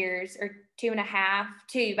 years or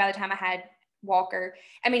 2.5 by the time I had Walker,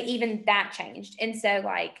 even that changed. And so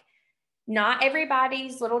like, not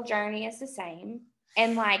everybody's little journey is the same.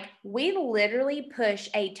 And like, we literally push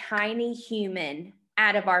a tiny human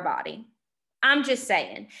out of our body. I'm just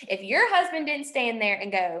saying, if your husband didn't stand there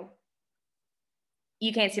and go,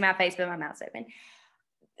 you can't see my face, but my mouth's open.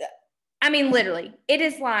 Literally, it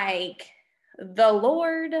is like the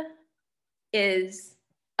Lord is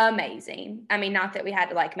amazing. Not that we had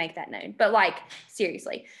to like make that known, but like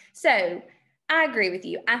seriously. So I agree with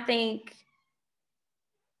you. I think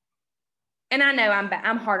And I know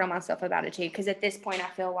I'm hard on myself about it too, because at this point I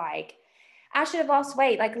feel like I should have lost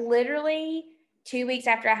weight. Like literally 2 weeks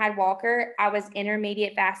after I had Walker, I was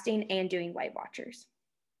intermediate fasting and doing Weight Watchers.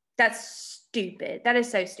 That's stupid. That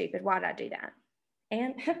is so stupid. Why did I do that?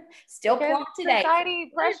 And still plump today.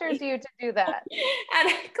 Society pressures you to do that.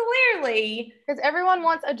 And clearly. Because everyone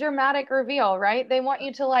wants a dramatic reveal, right? They want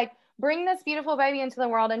you to like bring this beautiful baby into the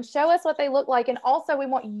world and show us what they look like. And also we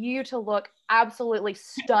want you to look absolutely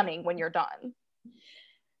stunning when you're done.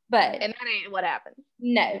 And that ain't what happened.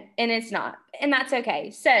 No, and it's not. And that's okay.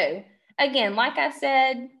 So again, like I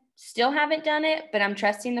said, still haven't done it, but I'm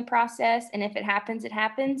trusting the process. And if it happens, it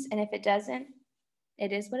happens. And if it doesn't,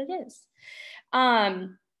 it is what it is.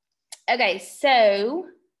 Okay, so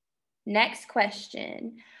next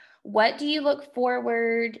question. What do you look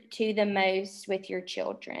forward to the most with your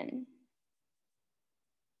children?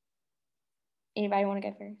 Anybody want to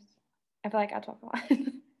go first? I feel like I talk a lot.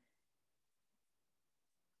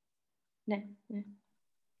 No.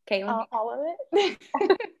 Caitlin? All of it.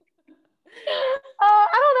 I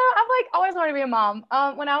don't know. I've like always wanted to be a mom.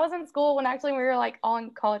 When I was in school, when actually we were like all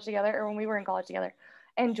in college together, or when we were in college together,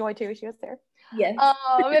 and Joy too, she was there. Yes.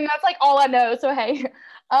 And that's like all I know. So hey,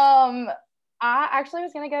 I actually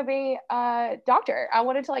was gonna go be a doctor. I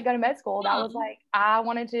wanted to like go to med school. That was like I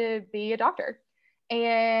wanted to be a doctor.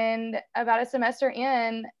 And about a semester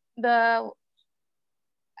in, the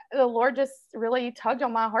Lord just really tugged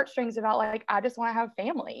on my heartstrings about like I just want to have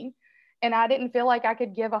family. And I didn't feel like I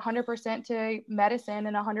could give 100% to medicine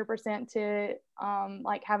and 100% to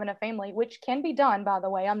like having a family, which can be done, by the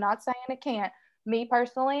way. I'm not saying it can't. Me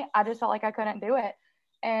personally, I just felt like I couldn't do it.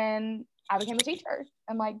 And I became a teacher.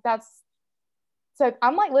 And like, so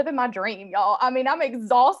I'm like living my dream, y'all. I mean, I'm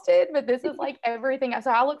exhausted, but this is like everything.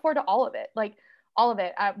 So I look forward to all of it. Like all of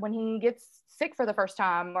it. When he gets sick for the first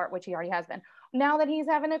time, or which he already has been, now that he's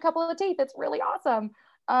having a couple of teeth, it's really awesome.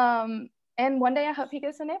 And one day I hope he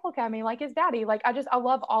gets a naval academy like his daddy. Like I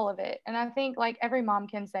love all of it. And I think like every mom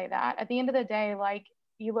can say that. At the end of the day, like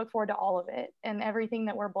you look forward to all of it and everything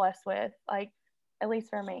that we're blessed with. Like, at least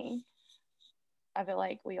for me, I feel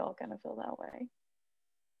like we all kind of feel that way.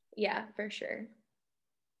 Yeah, for sure.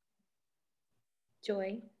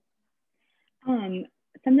 Joy? Something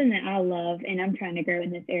that I love, and I'm trying to grow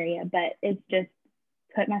in this area, but it's just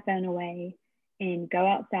put my phone away and go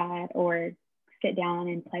outside or sit down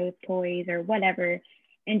and play with toys or whatever,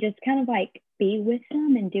 and just kind of like be with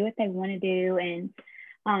them and do what they want to do, and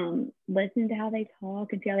listen to how they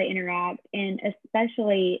talk and see how they interact. And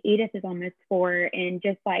especially Edith is almost 4, and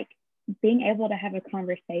just like being able to have a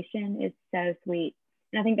conversation is so sweet.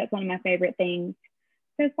 And I think that's one of my favorite things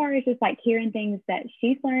so far, is just like hearing things that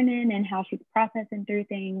she's learning and how she's processing through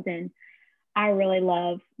things. And I really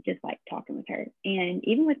love just like talking with her. And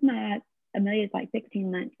even with Amelia's like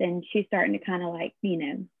 16 months and she's starting to kind of like,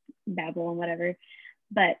 babble and whatever,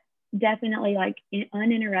 but definitely like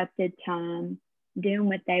uninterrupted time, doing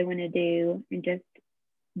what they want to do and just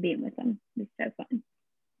being with them. It's so fun.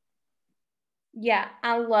 Yeah,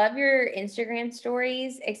 I love your Instagram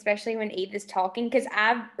stories, especially when Eve is talking, because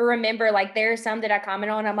I remember like there are some that I comment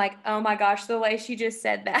on. I'm like, oh my gosh, the way she just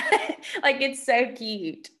said that. Like, it's so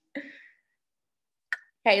cute.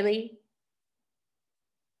 Haley,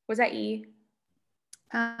 was that you?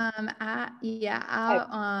 I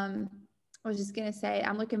was just gonna say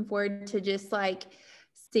I'm looking forward to just like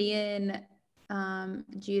seeing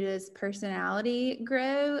Judah's personality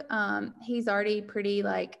grow. He's already pretty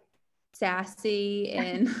like sassy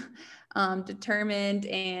and determined,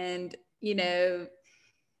 and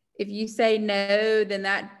if you say no, then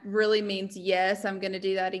that really means yes, I'm going to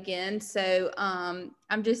do that again. So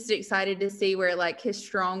I'm just excited to see where like his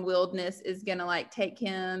strong-willedness is going to like take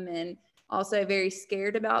him, and also very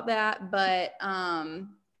scared about that. But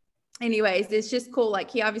anyways, it's just cool.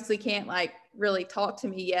 Like he obviously can't like really talk to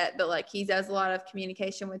me yet, but like he does a lot of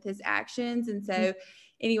communication with his actions. And so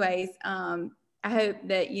anyways, I hope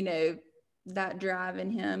that, that drive in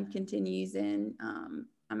him continues, and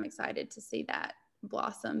I'm excited to see that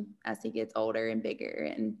blossom as he gets older and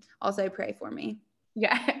bigger, and also pray for me.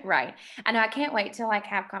 Yeah, right. I know. I can't wait to like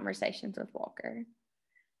have conversations with Walker.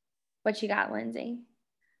 What you got, Lindsay?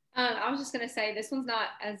 I was just going to say, this one's not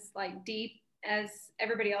as like deep as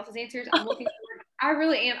everybody else's answers. I'm looking forward. I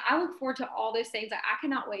really am. I look forward to all those things. Like, I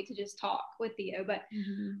cannot wait to just talk with Theo, but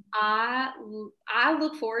I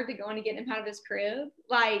look forward to going to get him out of his crib.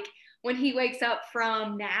 Like when he wakes up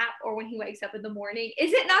from nap or when he wakes up in the morning,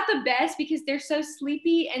 is it not the best? Because they're so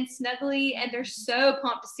sleepy and snuggly and they're so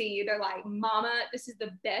pumped to see you. They're like, Mama, this is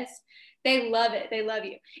the best. They love it. They love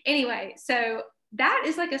you. Anyway, so that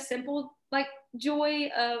is like a simple like joy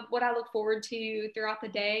of what I look forward to throughout the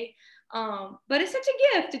day. But it's such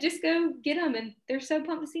a gift to just go get them, and they're so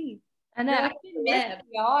pumped to see you. I know. They're I like, can miss "Neb."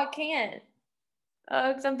 y'all. I can't.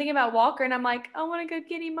 Because I'm thinking about Walker, and I'm like, I want to go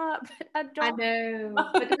get him up. I don't. I know,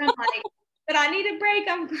 but then I'm like, but I need a break.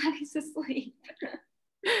 I'm glad he's asleep.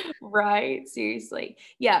 Right, seriously.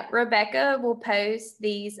 Yeah, Rebecca will post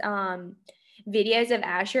these videos of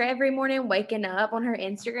Asher every morning waking up on her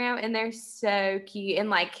Instagram, and they're so cute. And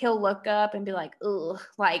like he'll look up and be like, ugh,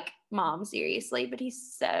 like, Mom, seriously, but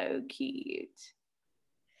he's so cute.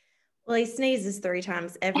 Well, he sneezes 3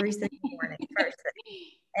 times every single morning. First thing.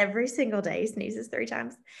 Every single day he sneezes 3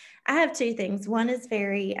 times. I have 2 things. One is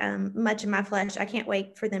very much in my flesh. I can't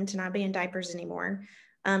wait for them to not be in diapers anymore.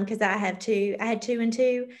 Because I had 2 and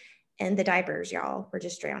 2, and the diapers, y'all, were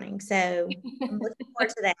just drowning. So I'm looking forward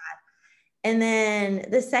to that. And then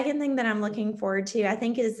the second thing that I'm looking forward to, I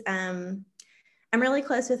think, is I'm really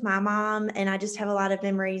close with my mom, and I just have a lot of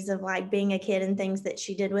memories of like being a kid and things that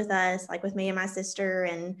she did with us, like with me and my sister,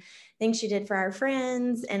 and things she did for our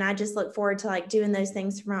friends. And I just look forward to like doing those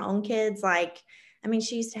things for my own kids. Like, I mean,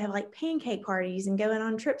 she used to have like pancake parties and going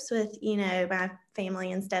on trips with, my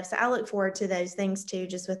family and stuff. So I look forward to those things too,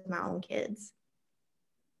 just with my own kids.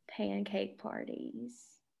 Pancake parties.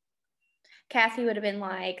 Cassie would have been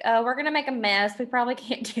like, oh, we're going to make a mess. We probably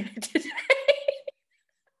can't do it today.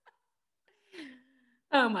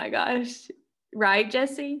 Oh my gosh. Right,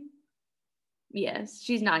 Jesse? Yes,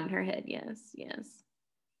 she's nodding her head. Yes.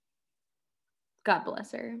 God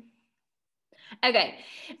bless her. Okay.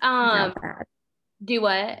 Do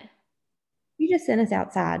what? You just sent us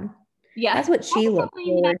outside. Yeah. That's what she looked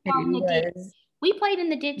forward to. We played in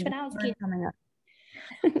the ditch when I was a kid. Coming up.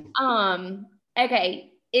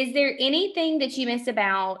 Okay. Is there anything that you miss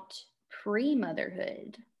about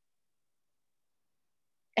pre-motherhood?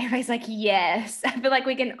 Everybody's like, yes. I feel like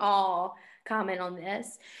we can all comment on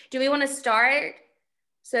this. Do we want to start?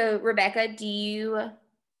 So, Rebecca,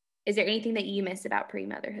 is there anything that you miss about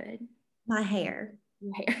pre-motherhood? My hair.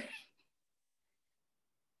 Your hair.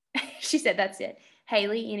 She said that's it.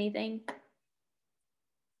 Haley, anything?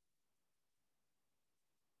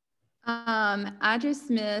 I just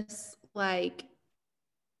miss like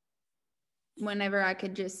whenever I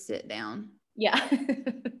could just sit down. Yeah.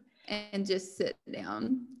 And just sit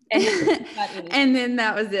down. And And then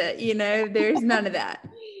that was it. There's none of that.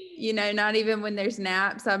 Not even when there's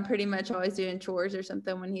naps. I'm pretty much always doing chores or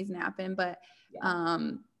something when he's napping. But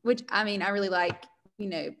which I mean, I really like,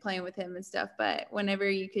 playing with him and stuff. But whenever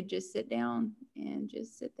you could just sit down and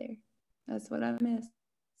just sit there, that's what I miss.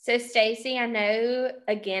 So Stacy, I know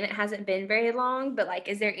again it hasn't been very long, but like,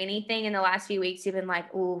 is there anything in the last few weeks you've been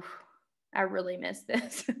like, ooh, I really miss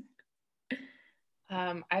this?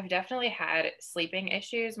 I've definitely had sleeping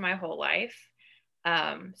issues my whole life.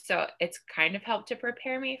 So it's kind of helped to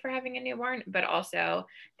prepare me for having a newborn, but also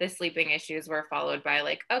the sleeping issues were followed by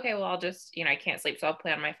like, okay, well, I'll just, I can't sleep. So I'll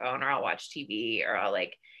play on my phone, or I'll watch TV, or I'll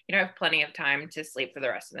like, have plenty of time to sleep for the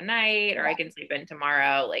rest of the night, or I can sleep in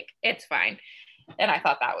tomorrow. Like, it's fine. And I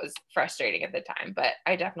thought that was frustrating at the time, but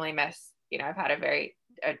I definitely miss, I've had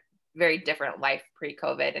a very different life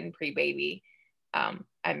pre-COVID and pre-baby.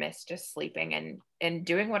 I miss just sleeping and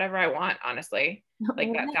doing whatever I want, honestly.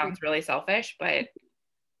 Like, that sounds really selfish, but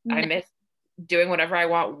I miss doing whatever I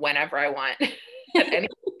want whenever I want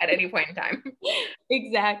at any point in time.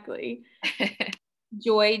 Exactly.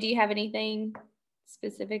 Joy, do you have anything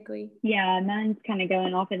specifically? Yeah, mine's kind of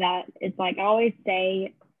going off of that. It's like I always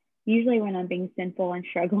say, usually when I'm being sinful and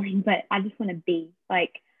struggling, but I just want to be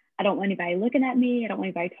like, I don't want anybody looking at me. I don't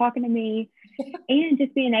want anybody talking to me. And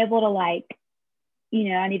just being able to like,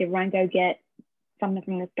 I need to go get something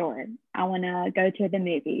from the store. I want to go to the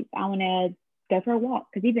movies. I want to go for a walk.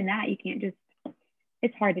 Because even that, you can't just,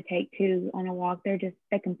 it's hard to take 2 on a walk. They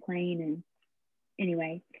complain. And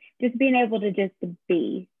anyway, just being able to just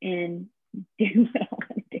be and do what I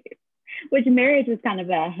want to do, which marriage was kind of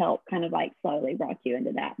a help, kind of like slowly brought you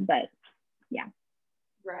into that. But yeah.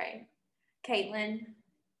 Right. Caitlin,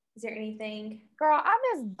 is there anything? Girl, I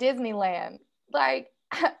miss Disneyland. Like,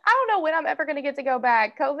 I don't know when I'm ever going to get to go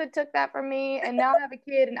back. COVID took that from me, and now I have a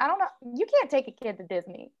kid, and I don't know. You can't take a kid to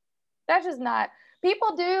Disney. That's just not.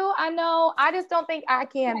 People do, I know. I just don't think I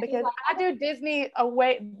can, because I do Disney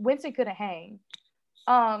away. Winston couldn't hang.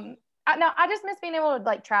 I just miss being able to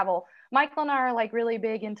like travel. Michael and I are like really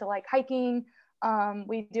big into like hiking.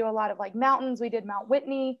 We do a lot of like mountains. We did Mount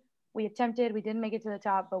Whitney. We didn't make it to the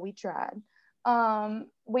top, but we tried.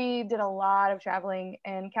 We did a lot of traveling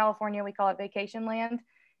in California. We call it vacation land.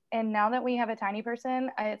 And now that we have a tiny person,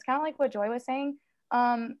 it's kind of like what Joy was saying.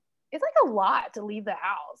 it's like a lot to leave the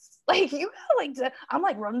house. Like you gotta like, I'm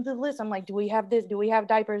like running through the list. I'm like, do we have this? Do we have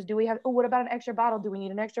diapers? Do we have, oh, what about an extra bottle? Do we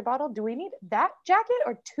need an extra bottle? Do we need that jacket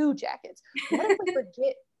or 2 jackets? What if we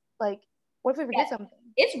forget, something?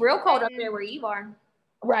 It's real cold up there where you are.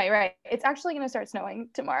 Right. It's actually going to start snowing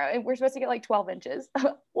tomorrow. And we're supposed to get like 12 inches.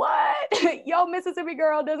 What? Yo, Mississippi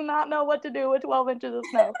girl does not know what to do with 12 inches of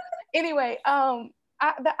snow. Anyway, I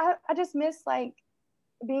just miss like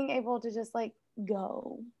being able to just like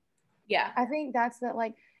go. Yeah. I think that's that,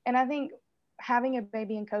 like, and I think having a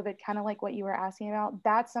baby in COVID, kind of like what you were asking about,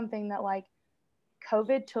 that's something that like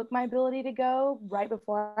COVID took my ability to go right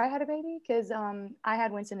before I had a baby, because I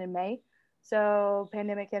had Winston in May. So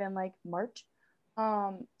pandemic hit in like March.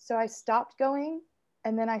 So I stopped going,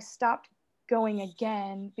 and then I stopped going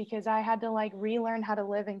again because I had to like relearn how to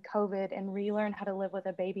live in COVID and relearn how to live with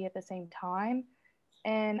a baby at the same time.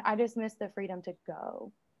 And I just miss the freedom to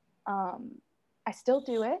go. I still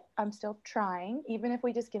do it. I'm still trying. Even if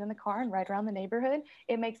we just get in the car and ride around the neighborhood,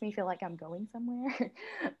 it makes me feel like I'm going somewhere.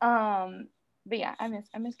 But yeah, I miss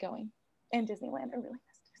going. And Disneyland, I really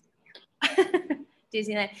miss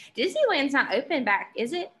Disneyland. Disneyland's not open back,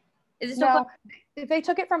 is it? Is it still no, if they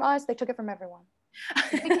took it from us, they took it from everyone.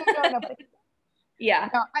 If they can't go, nobody can go. Yeah.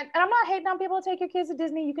 No, and I'm not hating on people to take your kids to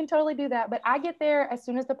Disney. You can totally do that. But I get there as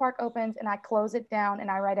soon as the park opens, and I close it down, and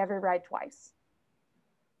I ride every ride twice.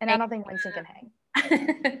 And I don't think Winston can hang.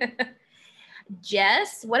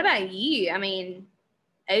 Jess, what about you? I mean,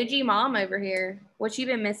 OG mom over here. What you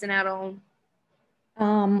been missing out on?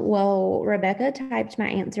 Well, Rebecca typed my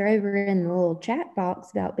answer over in the little chat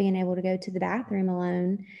box about being able to go to the bathroom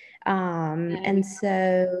alone. And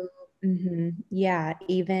so, yeah,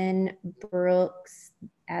 even Brooks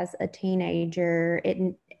as a teenager,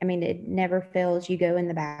 it never fails. You go in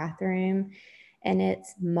the bathroom and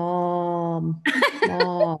it's mom,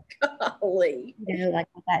 Golly. like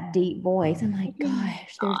with that deep voice. I'm like,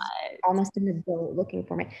 gosh, there's almost an adult looking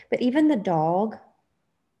for me. But even the dog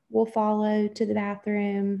will follow to the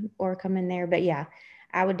bathroom or come in there. But yeah,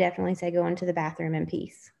 I would definitely say go into the bathroom in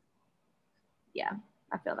peace. Yeah,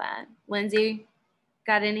 I feel that. Lindsay,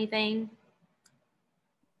 got anything?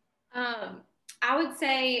 I would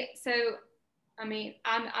say, so, I mean,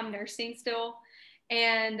 I'm nursing still.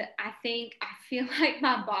 And I feel like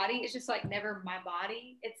my body is just like never my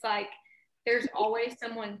body. It's like there's always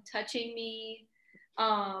someone touching me.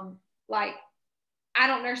 Like I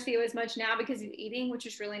don't nurse Theo as much now because he's eating, which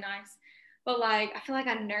is really nice. But like I feel like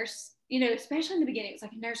I nurse, especially in the beginning, it's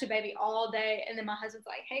like I nurse a baby all day, and then my husband's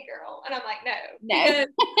like, "Hey, girl," and I'm like, "No."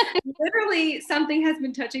 Literally, something has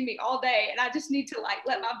been touching me all day, and I just need to like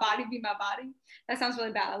let my body be my body. That sounds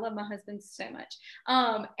really bad. I love my husband so much.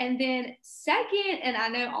 And then second, and I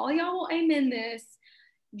know all y'all will amen this,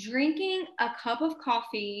 drinking a cup of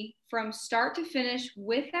coffee from start to finish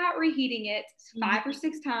without reheating it 5 or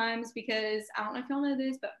 6 times, because I don't know if y'all know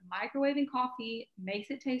this, but microwaving coffee makes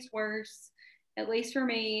it taste worse, at least for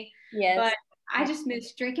me. Yes. But I just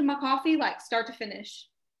miss drinking my coffee like start to finish.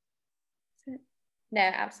 No,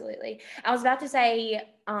 absolutely. I was about to say,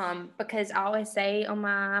 because I always say on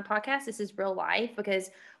my podcast, this is real life,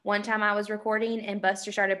 because one time I was recording and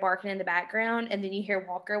Buster started barking in the background, and then you hear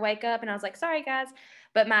Walker wake up, and I was like, sorry guys,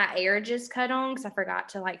 but my air just cut on because I forgot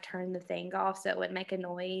to like turn the thing off so it wouldn't make a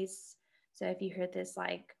noise. So if you hear this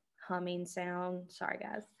like humming sound, sorry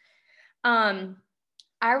guys.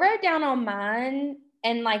 I wrote down on mine,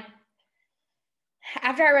 and like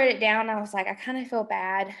after I wrote it down, I was like, I kind of feel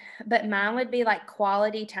bad, but mine would be like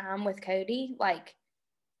quality time with Cody, like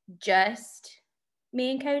just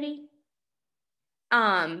me and Cody.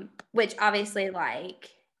 Which obviously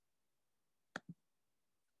like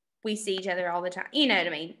we see each other all the time, you know what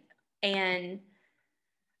I mean? And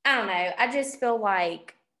I don't know, I just feel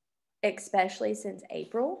like, especially since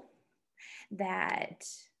April, that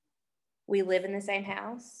we live in the same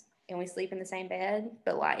house and we sleep in the same bed,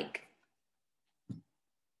 but like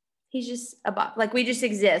he's just like we just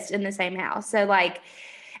exist in the same house. So like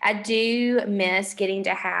I do miss getting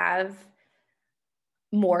to have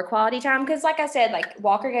more quality time, because like I said, like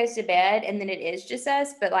Walker goes to bed and then it is just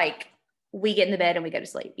us, but like we get in the bed and we go to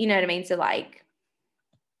sleep, you know what I mean? So like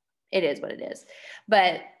it is what it is.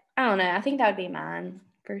 But I don't know, I think that would be mine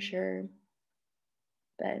for sure.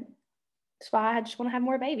 But that's why I just want to have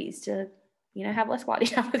more babies to, have less quality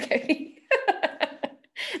time with Cody.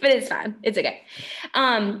 But it's fine. It's okay.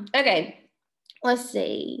 Okay. Let's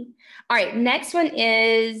see. All right. Next one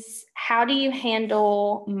is, how do you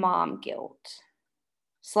handle mom guilt?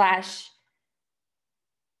 /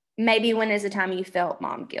 maybe when is the time you felt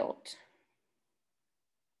mom guilt?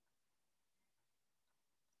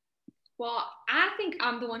 Well, I think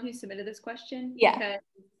I'm the one who submitted this question. Yeah. Because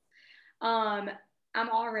I'm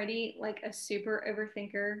already like a super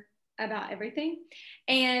overthinker about everything.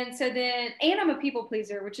 And so then, and I'm a people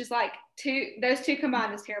pleaser, which is like those two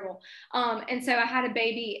combined is terrible. And so I had a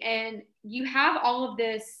baby, and you have all of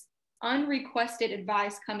this unrequested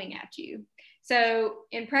advice coming at you. So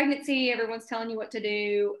in pregnancy, everyone's telling you what to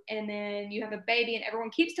do. And then you have a baby and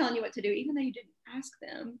everyone keeps telling you what to do, even though you didn't ask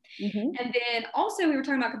them. And then also we were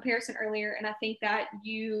talking about comparison earlier. And I think that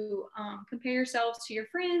you compare yourselves to your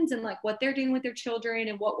friends and like what they're doing with their children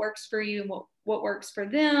and what works for you and what works for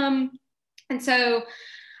them. And so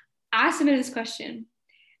I submitted this question.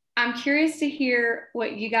 I'm curious to hear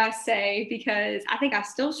what you guys say, because I think I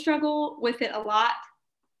still struggle with it a lot.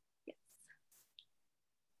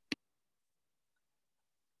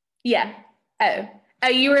 Yeah. Oh,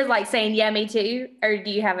 you were like saying, yeah, me too? Or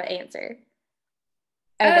do you have an answer?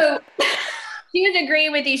 Oh, she was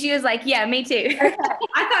agreeing with you. She was like, yeah, me too. Okay.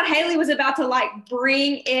 I thought Haley was about to like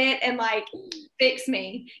bring it and like fix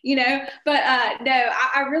me, you know, but no,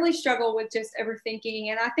 I really struggle with just overthinking.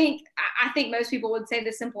 And I think most people would say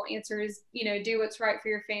the simple answer is, you know, do what's right for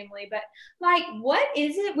your family. But like, what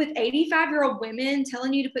is it with 85-year-old women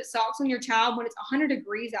telling you to put socks on your child when it's 100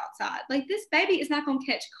 degrees outside? Like, this baby is not going to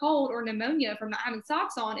catch cold or pneumonia from not having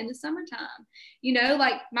socks on in the summertime. You know,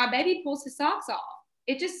 like my baby pulls his socks off.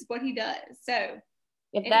 It just is what he does. So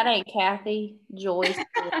if that ain't Kathy, Joyce.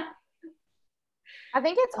 I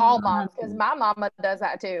think it's all moms, because my mama does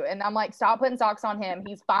that too. And I'm like, stop putting socks on him.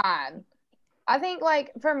 He's fine. I think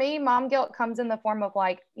like for me, mom guilt comes in the form of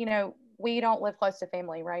like, you know, we don't live close to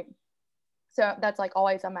family, right? So that's like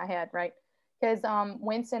always on my head, right? Because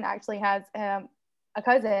Winston actually has a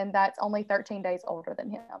cousin that's only 13 days older than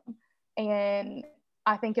him. And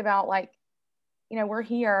I think about like, you know, we're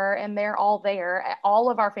here and they're all there. All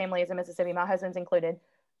of our family is in Mississippi, my husband's included.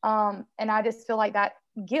 And I just feel like that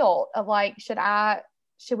guilt of like,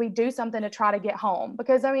 should we do something to try to get home?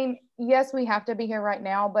 Because I mean, yes, we have to be here right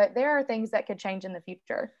now, but there are things that could change in the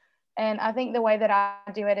future. And I think the way that I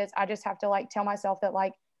do it is I just have to like tell myself that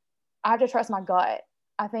like, I have to trust my gut.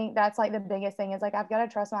 I think that's like the biggest thing is like, I've got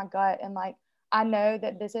to trust my gut. And like, I know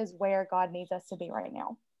that this is where God needs us to be right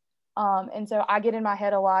now. And so I get in my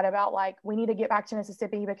head a lot about like, we need to get back to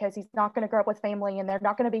Mississippi because he's not going to grow up with family and they're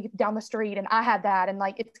not going to be down the street. And I had that and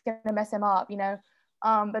like, it's going to mess him up, you know?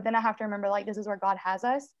 But then I have to remember like, this is where God has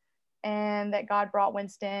us, and that God brought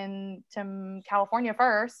Winston to California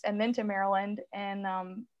first and then to Maryland. And,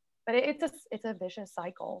 but it's a vicious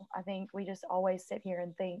cycle. I think we just always sit here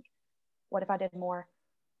and think, what if I did more?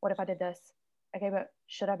 What if I did this? Okay, but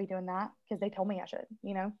should I be doing that? Because they told me I should,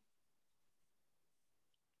 you know?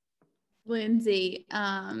 Lindsay,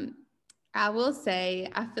 I will say,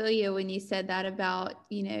 I feel you when you said that about,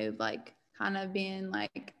 you know, like kind of being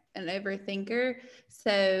like an overthinker.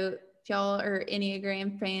 So if y'all are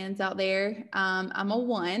Enneagram fans out there, I'm a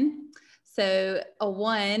 1. So a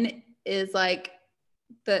 1 is like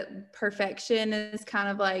the perfection is kind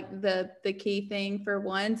of like the key thing for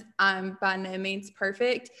ones. I'm by no means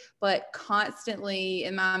perfect, but constantly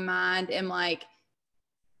in my mind am like,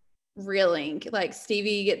 reeling. Like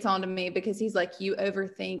Stevie gets on to me because he's like, you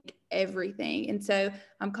overthink everything. And so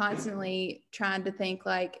I'm constantly trying to think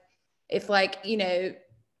like, if like, you know,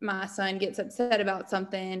 my son gets upset about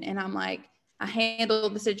something and I'm like, I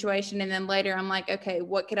handled the situation, and then later I'm like, okay,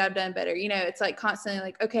 what could I have done better? You know, it's like constantly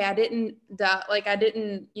like, okay, I didn't,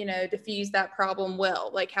 you know, diffuse that problem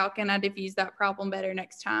well. Like, how can I diffuse that problem better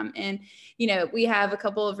next time? And, you know, we have a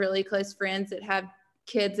couple of really close friends that have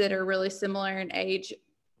kids that are really similar in age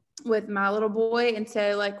with my little boy. And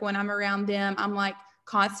so like when I'm around them, I'm like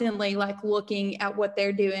constantly like looking at what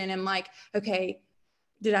they're doing and like, okay,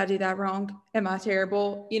 did I do that wrong? Am I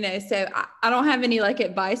terrible? You know, so I don't have any like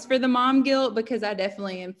advice for the mom guilt, because I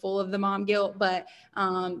definitely am full of the mom guilt. But,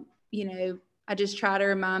 you know, I just try to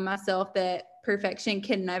remind myself that perfection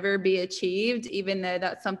can never be achieved, even though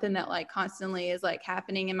that's something that like constantly is like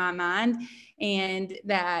happening in my mind. And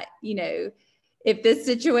that, you know, if this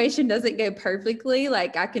situation doesn't go perfectly,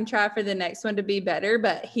 like I can try for the next one to be better,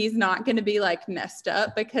 but he's not going to be like messed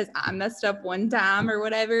up because I messed up one time or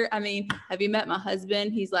whatever. I mean, have you met my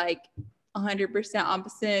husband? He's like 100%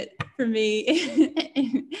 opposite for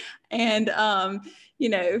me. And, you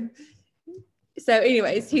know, so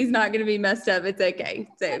anyways, he's not going to be messed up. It's okay.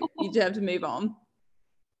 So you just have to move on.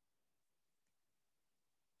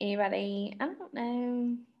 Anybody? I don't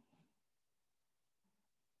know.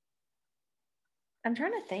 I'm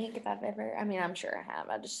trying to think if I've ever, I mean, I'm sure I have.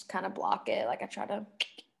 I just kind of block it. Like I try to,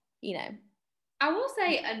 you know. I will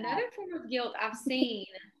say another form of guilt I've seen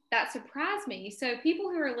that surprised me. So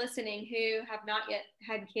people who are listening who have not yet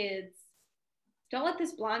had kids, don't let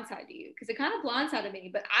this blindside you, because it kind of blindsided me.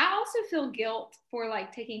 But I also feel guilt for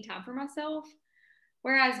like taking time for myself,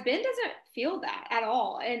 whereas Ben doesn't feel that at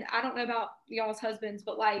all. And I don't know about y'all's husbands,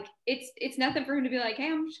 but like it's nothing for him to be like,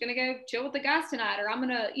 hey, I'm just gonna go chill with the guys tonight, or I'm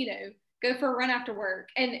gonna, go for a run after work.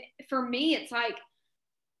 And for me, it's like,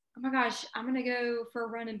 oh my gosh, I'm gonna go for a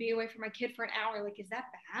run and be away from my kid for an hour. Like, is that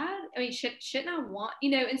bad? I mean, shouldn't I want,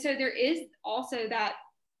 and so there is also that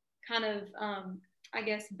kind of I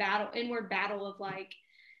guess inward battle of like,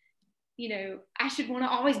 I should want to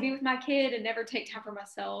always be with my kid and never take time for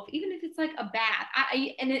myself, even if it's like a bath.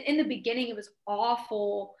 And in the beginning, it was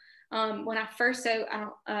awful. When I first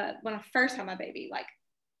had my baby, like,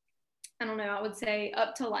 I don't know, I would say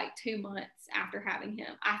up to like 2 months after having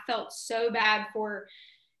him, I felt so bad for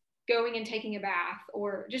going and taking a bath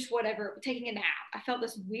or just whatever, taking a nap. I felt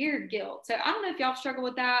this weird guilt. So I don't know if y'all struggle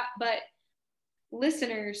with that, but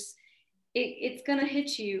listeners, it's going to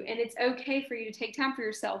hit you, and it's okay for you to take time for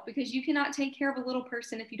yourself, because you cannot take care of a little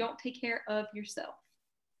person if you don't take care of yourself.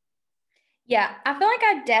 Yeah, I feel like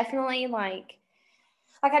I definitely like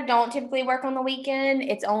I don't typically work on the weekend.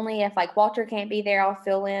 It's only if like Walter can't be there, I'll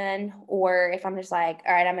fill in, or if I'm just like,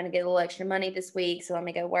 all right, I'm going to get a little extra money this week, so let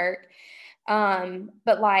me go work.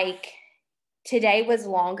 But like today was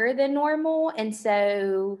longer than normal, and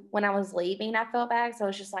so when I was leaving, I felt bad. So I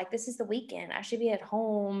was just like, this is the weekend. I should be at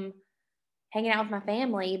home hanging out with my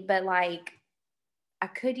family, but like I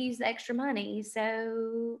could use the extra money,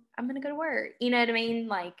 so I'm going to go to work. You know what I mean?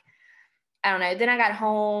 Like, I don't know. Then I got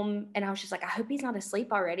home and I was just like, I hope he's not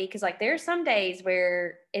asleep already. Cause like there's some days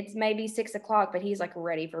where it's maybe 6 o'clock, but he's like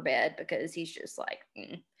ready for bed because he's just like,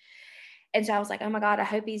 And so I was like, oh my God, I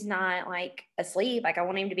hope he's not like asleep. Like I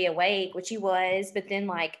want him to be awake, which he was. But then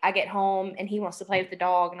like I get home and he wants to play with the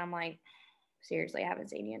dog. And I'm like, seriously, I haven't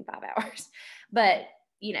seen you in 5 hours. But,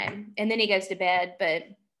 and then he goes to bed. But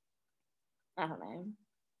I don't know.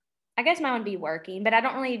 I guess mine would be working, but I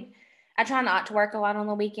try not to work a lot on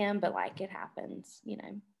the weekend, but like it happens,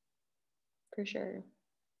 for sure.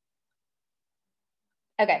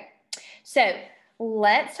 Okay. So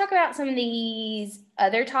let's talk about some of these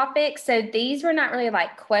other topics. So these were not really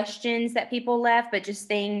like questions that people left, but just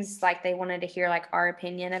things like they wanted to hear like our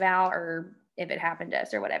opinion about, or if it happened to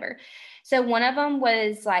us or whatever. So one of them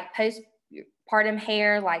was like postpartum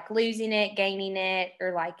hair, like losing it, gaining it,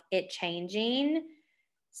 or like it changing.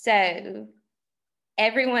 So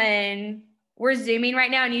everyone, we're zooming right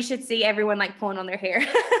now and you should see everyone like pulling on their hair.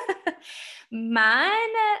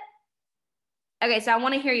 Okay, so I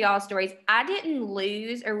want to hear y'all's stories. I didn't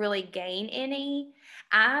lose or really gain any.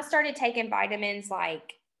 I started taking vitamins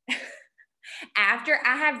like after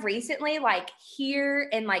I have recently, like here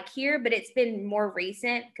and like here, but it's been more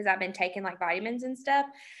recent because I've been taking like vitamins and stuff.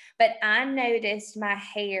 But I noticed my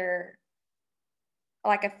hair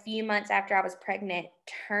like a few months after I was pregnant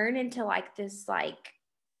turn into like this like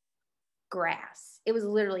grass. It was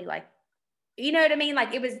literally like, you know what I mean?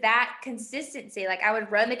 Like it was that consistency. Like I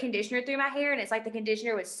would run the conditioner through my hair and it's like the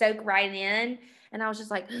conditioner would soak right in. And I was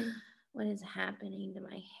just like, what is happening to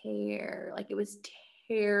my hair? Like it was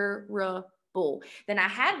terrible. Then I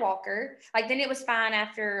had Walker. Like then it was fine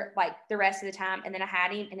after like the rest of the time. And then I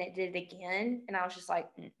had him and it did it again. And I was just like,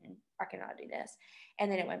 I cannot do this.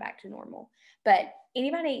 And then it went back to normal. But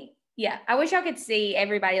anybody, yeah, I wish y'all could see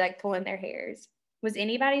everybody like pulling their hairs. Was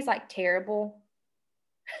anybody's like terrible?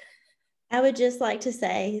 I would just like to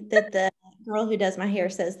say that the girl who does my hair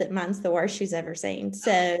says that mine's the worst she's ever seen.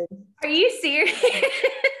 So are you serious?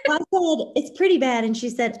 I said, it's pretty bad. And she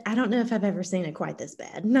said, I don't know if I've ever seen it quite this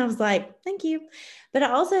bad. And I was like, thank you. But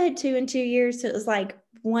I also had 2 in 2 years. So it was like,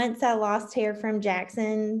 once I lost hair from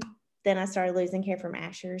Jackson, then I started losing hair from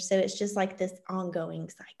Asher. So it's just like this ongoing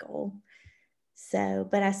cycle. So,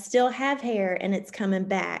 but I still have hair and it's coming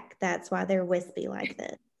back. That's why they're wispy like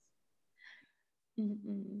this.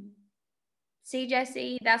 Mm-mm. See,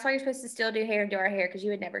 Jesse, that's why you're supposed to still do hair and do our hair, because you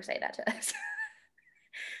would never say that to us.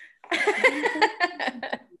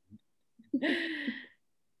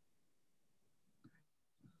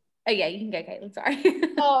 Oh yeah, you can go, Caitlin. Sorry.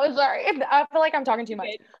 Oh, sorry. I feel like I'm talking too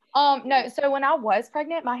much. No. So when I was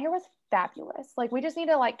pregnant, my hair was fabulous. Like we just need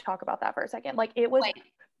to like talk about that for a second. Like it was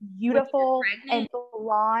beautiful and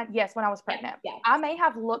blonde. Yes, when I was pregnant. Yeah. I may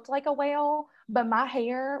have looked like a whale, but my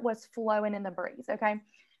hair was flowing in the breeze. Okay.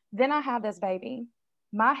 Then I had this baby.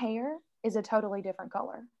 My hair is a totally different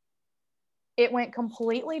color. It went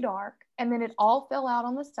completely dark and then it all fell out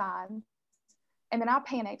on the side. And then I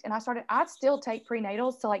panicked and I still take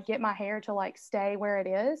prenatals to like get my hair to like stay where it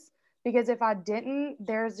is. because if I didn't,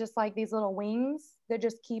 there's just like these little wings that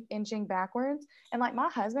just keep inching backwards. And like my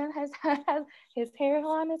husband has his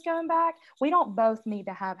hairline is going back. We don't both need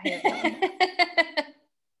to have hair done.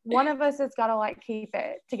 One of us has got to like keep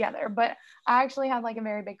it together. But I actually had like a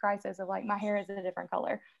very big crisis of like my hair is a different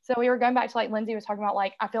color. So we were going back to like Lindsay was talking about,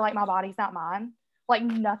 like, I feel like my body's not mine. Like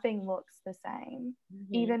nothing looks the same,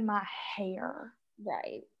 even my hair.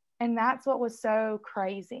 Right. And that's what was so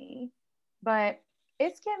crazy. But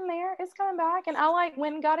it's getting there. It's coming back. And I like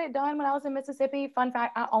got it done when I was in Mississippi. Fun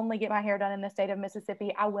fact, I only get my hair done in the state of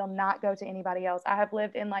Mississippi. I will not go to anybody else. I have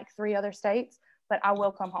lived in like 3 other states, but I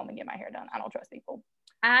will come home and get my hair done. I don't trust people.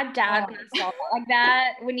 I died when I saw that. Like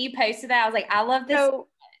that, when you posted that, I was like, I love this so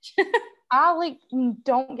much. I like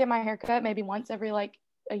don't get my hair cut maybe once every like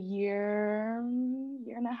a year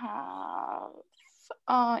and a half.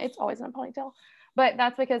 It's always in a ponytail. But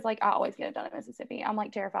that's because like I always get it done in Mississippi. I'm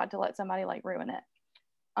like terrified to let somebody like ruin it.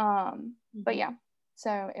 But yeah,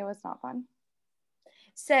 so it was not fun.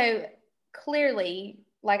 So clearly,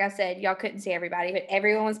 like I said, y'all couldn't see everybody, but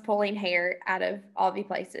everyone was pulling hair out of all the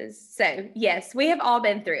places. So yes, we have all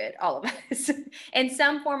been through it, all of us, in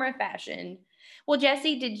some form or fashion. Well,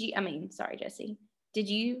 Jesse, did you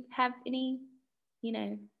have any,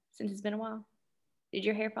 since it's been a while, did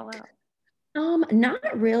your hair fall out?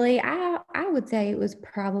 Not really. I would say it was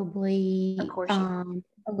probably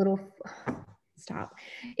a little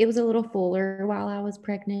it was a little fuller while I was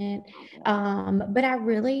pregnant. But I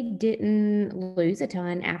really didn't lose a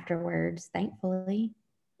ton afterwards, thankfully.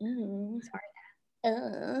 Sorry.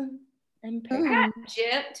 I got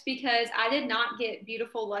gypped because I did not get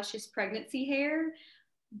beautiful, luscious pregnancy hair,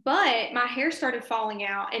 but my hair started falling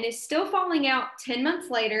out, and it's still falling out 10 months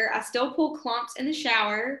later. I still pull clumps in the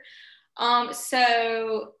shower.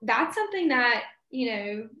 So that's something that,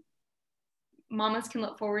 mamas can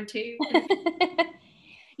look forward to.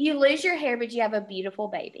 You lose your hair, but you have a beautiful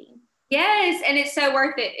baby. Yes, and it's so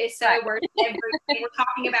worth it. It's so worth everything we're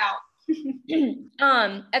talking about.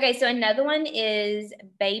 Okay, so another one is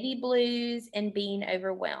baby blues and being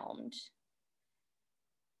overwhelmed.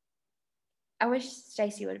 I wish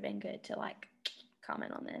Stacey would have been good to like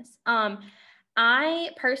comment on this.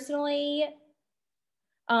 I personally,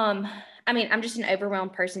 I'm just an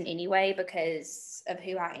overwhelmed person anyway because of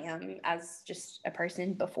who I am as just a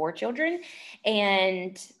person before children.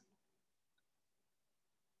 And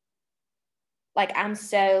like, I'm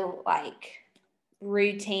so like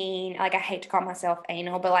routine. Like, I hate to call myself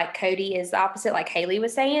anal, but like Cody is the opposite, like Haley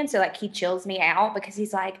was saying. So like he chills me out because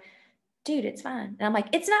he's like, dude, it's fine. And I'm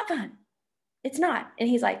like, it's not fun. It's not. And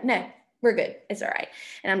he's like, no, we're good. It's all right.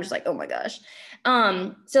 And I'm just like, oh my gosh.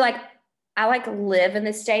 So like, I like live in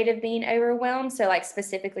the state of being overwhelmed. So like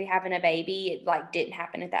specifically having a baby, it like didn't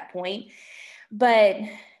happen at that point. But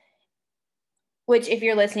which if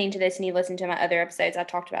you're listening to this and you listen to my other episodes, I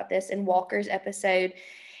talked about this in Walker's episode.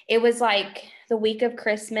 It was like the week of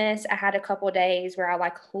Christmas. I had a couple of days where I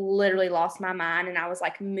like literally lost my mind and I was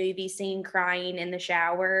like movie scene crying in the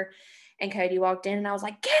shower. And Cody walked in and I was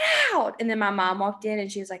like, get out. And then my mom walked in and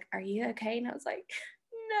she was like, are you okay? And I was like,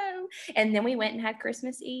 no. And then we went and had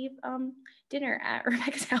Christmas Eve dinner at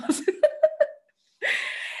Rebecca's house.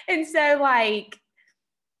 And so like,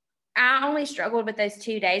 I only struggled with those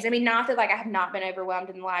 2 days. I mean, not that like I have not been overwhelmed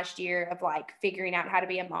in the last year of like figuring out how to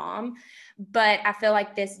be a mom, but I feel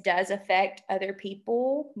like this does affect other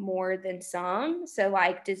people more than some. So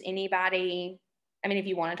like, does anybody, I mean, if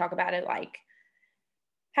you want to talk about it, like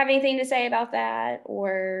have anything to say about that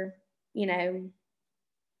or,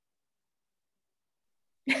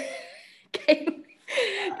 Okay.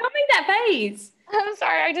 Don't make that face. I'm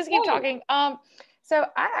sorry. I just keep talking. So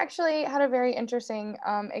I actually had a very interesting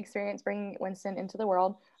experience bringing Winston into the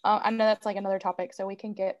world. I know that's like another topic, so we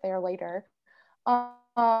can get there later. But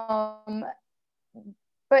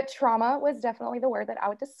trauma was definitely the word that I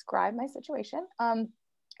would describe my situation. And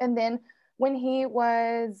then when he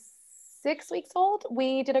was 6 weeks old,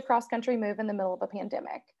 we did a cross-country move in the middle of a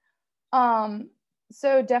pandemic.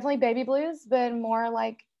 So definitely baby blues, but more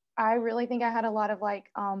like I really think I had a lot of like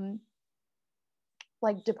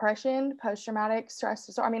depression, post-traumatic stress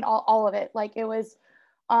disorder. I mean, all of it. Like it was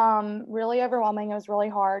really overwhelming. It was really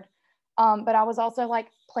hard. But I was also like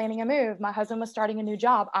planning a move. My husband was starting a new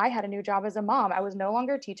job. I had a new job as a mom. I was no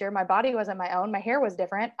longer a teacher. My body wasn't my own. My hair was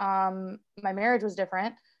different. My marriage was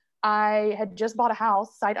different. I had just bought a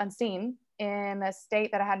house sight unseen in a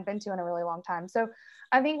state that I hadn't been to in a really long time. So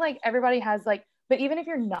I think like everybody has like, but even if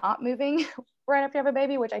you're not moving right after you have a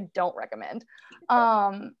baby, which I don't recommend,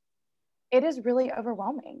 it is really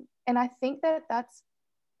overwhelming. And I think that that's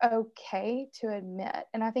okay to admit.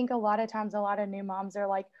 And I think a lot of times, a lot of new moms are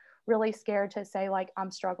like really scared to say like,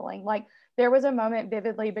 I'm struggling. Like there was a moment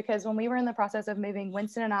vividly, because when we were in the process of moving,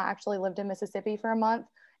 Winston and I actually lived in Mississippi for a month,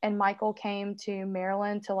 and Michael came to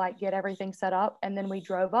Maryland to like get everything set up. And then we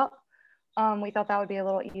drove up. We thought that would be a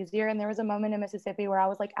little easier. And there was a moment in Mississippi where I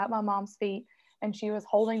was like at my mom's feet, and she was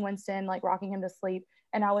holding Winston, like rocking him to sleep.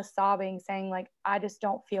 And I was sobbing, saying like, I just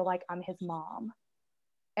don't feel like I'm his mom.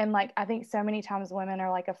 And like, I think so many times women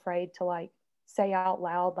are like afraid to like say out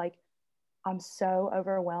loud, like, I'm so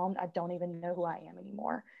overwhelmed, I don't even know who I am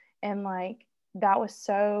anymore. And like, that was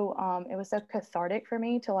so, it was so cathartic for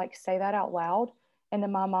me to like say that out loud, and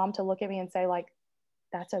then my mom to look at me and say like,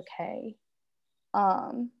 that's okay.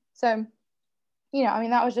 So, you know, I mean,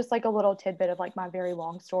 that was just like a little tidbit of like my very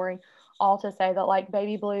long story, all to say that like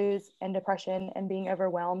baby blues and depression and being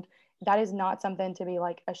overwhelmed, that is not something to be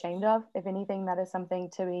like ashamed of. If anything, that is something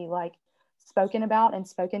to be like spoken about and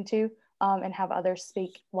spoken to, and have others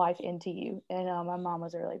speak life into you. And my mom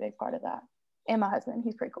was a really big part of that. And my husband,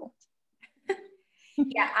 he's pretty cool.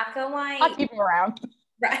 Yeah, I feel like I'll keep him around.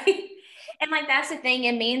 right. And like that's the thing.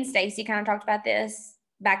 And me and Stacy kind of talked about this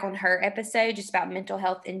back on her episode, just about mental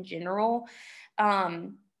health in general.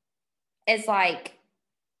 It's like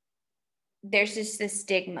there's just this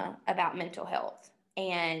stigma about mental health,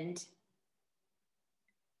 and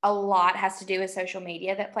a lot has to do with social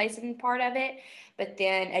media that plays a part of it. But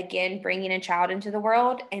then again, bringing a child into the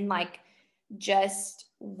world and like just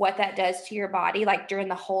what that does to your body, like during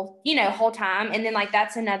the whole time. And then like,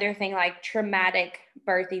 that's another thing, like traumatic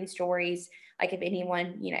birthing stories. Like if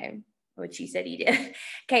anyone, what she said he did,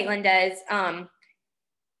 Caitlin does,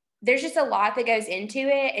 there's just a lot that goes into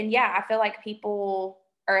it. And yeah, I feel like people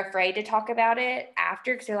are afraid to talk about it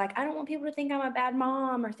after, because they're like, I don't want people to think I'm a bad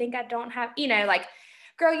mom or think I don't have, like,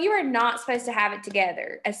 girl, you are not supposed to have it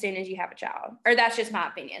together as soon as you have a child. Or that's just my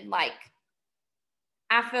opinion. Like,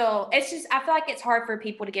 I feel like it's hard for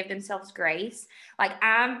people to give themselves grace. Like,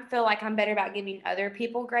 I feel like I'm better about giving other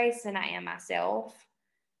people grace than I am myself.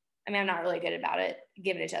 I mean, I'm not really good about it,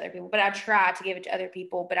 giving it to other people, but I try to give it to other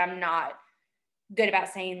people, but I'm not good about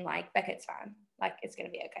saying like, Becca, it's fine. Like, it's going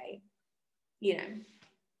to be okay.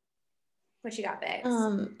 What you got, Bex?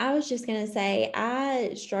 I was just going to say,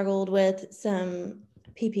 I struggled with some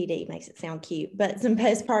PPD, makes it sound cute, but some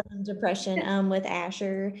postpartum depression with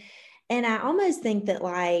Asher. And I almost think that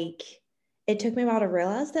like, it took me a while to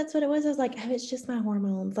realize that's what it was. I was like, oh, it's just my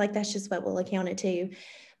hormones. Like, that's just what we'll account it to.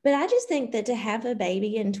 But I just think that to have a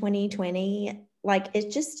baby in 2020, like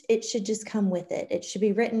it should just come with it. It should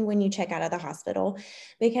be written when you check out of the hospital,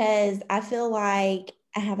 because I feel like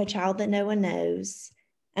I have a child that no one knows.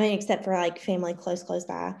 I mean, except for like family close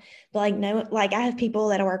by, but like I have people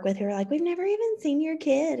that I work with who are like, we've never even seen your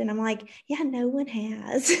kid. And I'm like, yeah, no one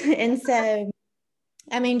has. And so,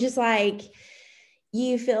 I mean, just like,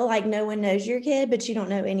 you feel like no one knows your kid, but you don't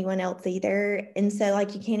know anyone else either. And so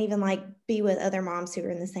like, you can't even like be with other moms who are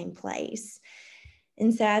in the same place.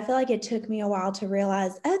 And so I feel like it took me a while to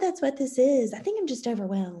realize, oh, that's what this is. I think I'm just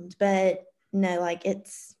overwhelmed, but no, like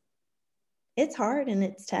it's hard and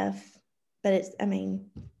it's tough, but it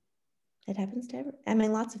happens to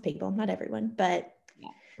lots of people, not everyone, but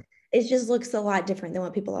it just looks a lot different than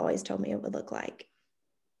what people always told me it would look like.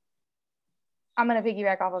 I'm going to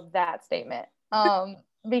piggyback off of that statement.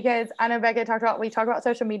 Because I know Becca we talked about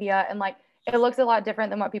social media, and like, it looks a lot different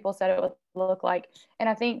than what people said it would look like. And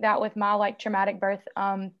I think that with my like traumatic birth,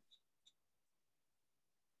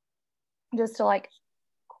 just to like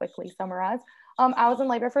quickly summarize, I was in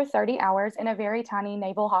labor for 30 hours in a very tiny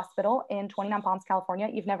naval hospital in 29 Palms, California.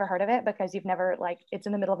 You've never heard of it because you've never, like, it's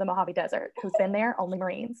in the middle of the Mojave Desert. Who's been there? Only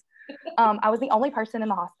Marines. I was the only person in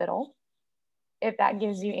the hospital, if that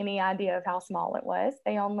gives you any idea of how small it was.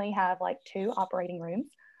 They only have like 2 operating rooms.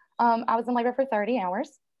 I was in labor for 30 hours.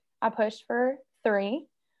 I pushed for 3.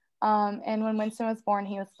 And when Winston was born,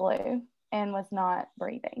 he was flu and was not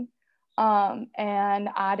breathing. And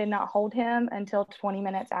I did not hold him until 20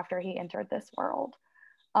 minutes after he entered this world,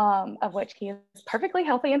 of which he is perfectly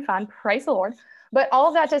healthy and fine, praise the Lord. But all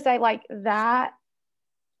of that to say, like, that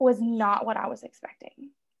was not what I was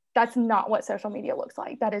expecting. That's not what social media looks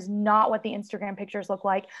like. That is not what the Instagram pictures look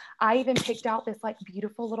like. I even picked out this like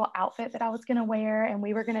beautiful little outfit that I was going to wear, and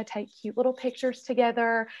we were going to take cute little pictures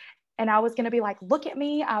together. And I was going to be like, look at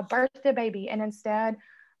me, I birthed a baby. And instead,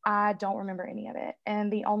 I don't remember any of it.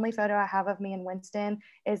 And the only photo I have of me and Winston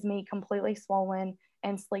is me completely swollen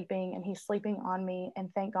and sleeping, and he's sleeping on me.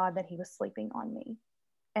 And thank God that he was sleeping on me.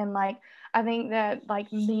 And like, I think that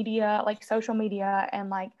like media, like social media and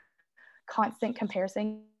like constant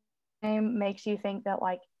comparison makes you think that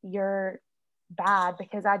like you're bad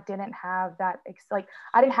because I didn't have that, like,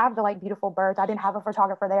 I didn't have the like beautiful birth. I didn't have a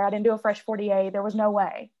photographer there. I didn't do a fresh 48. There was no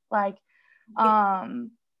way. Like, and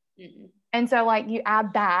so like you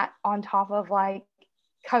add that on top of like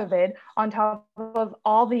COVID, on top of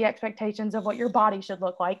all the expectations of what your body should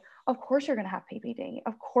look like. Of course you're going to have PPD.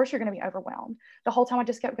 Of course you're going to be overwhelmed. The whole time I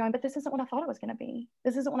just kept going, but this isn't what I thought it was going to be.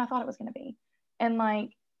 This isn't what I thought it was going to be. And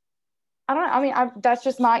like, I don't know. I mean, that's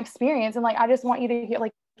just my experience. And like, I just want you to hear,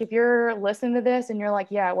 like, if you're listening to this and you're like,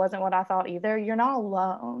 yeah, it wasn't what I thought either, you're not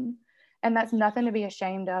alone. And that's nothing to be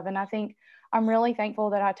ashamed of. And I think I'm really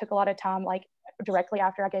thankful that I took a lot of time, like directly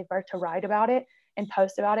after I gave birth, to write about it and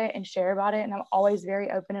post about it and share about it. And I'm always very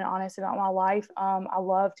open and honest about my life. I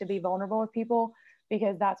love to be vulnerable with people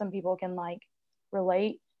because that's when people can like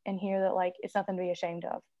relate and hear that like it's nothing to be ashamed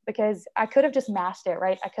of. Because I could have just masked it,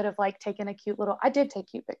 right? I could have like taken a cute little, I did take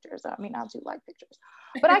cute pictures. I mean, I do like pictures,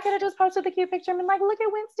 but I could have just posted the cute picture and been like, look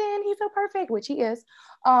at Winston, he's so perfect, which he is.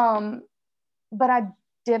 But I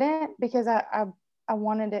didn't, because I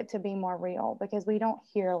wanted it to be more real, because we don't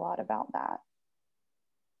hear a lot about that.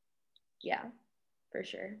 Yeah, for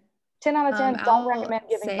sure. 10 out of 10, don't I'll recommend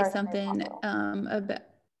giving say birth something about,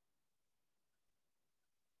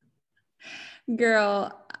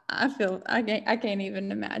 girl, I can't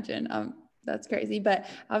even imagine. That's crazy. But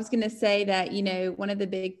I was going to say that, you know, one of the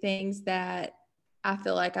big things that I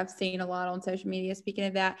feel like I've seen a lot on social media, speaking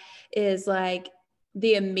of that, is like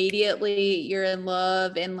the immediately you're in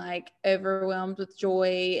love and like overwhelmed with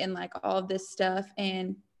joy and like all of this stuff.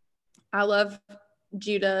 And I love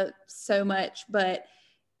Judah so much, but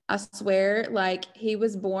I swear, like, he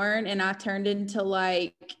was born and I turned into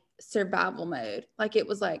like survival mode. Like, it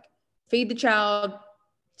was like, feed the child,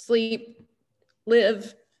 sleep,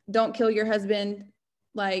 live, don't kill your husband.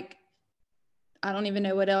 Like, I don't even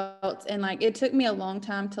know what else. And like, it took me a long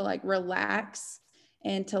time to like relax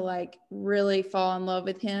and to like really fall in love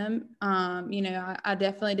with him. You know, I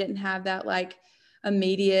definitely didn't have that like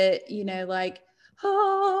immediate, you know, like,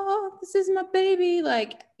 oh, this is my baby.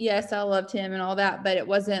 Like, yes, I loved him and all that, but it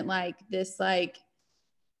wasn't like this like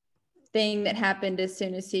thing that happened as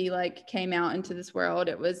soon as he like came out into this world.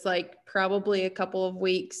 It was like probably a couple of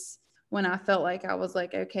weeks when I felt like I was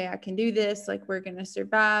like, okay, I can do this. Like, we're going to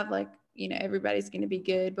survive. Like, you know, everybody's going to be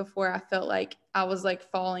good, before I felt like I was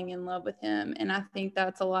like falling in love with him. And I think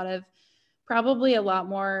that's probably a lot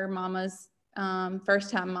more mamas,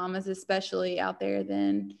 first time mamas, especially out there,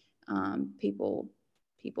 than people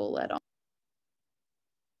let on.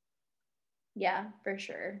 Yeah, for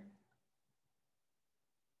sure.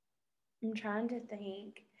 I'm trying to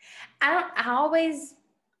think. I always,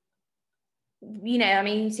 you know, I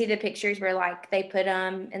mean, you see the pictures where like they put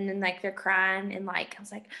them and then like they're crying, and like I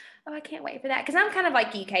was like, oh, I can't wait for that, because I'm kind of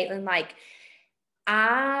like you, Caitlin. Like,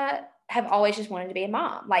 I have always just wanted to be a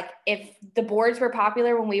mom. Like, if the boards were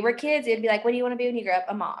popular when we were kids, it'd be like, what do you want to be when you grow up?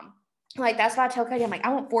 A mom. Like, that's why I tell Cody, I'm like, I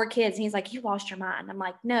want 4 kids. And he's like, you lost your mind. I'm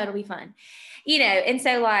like, no, it'll be fun. You know, and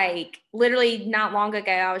so like literally not long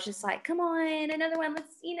ago, I was just like, come on, another one.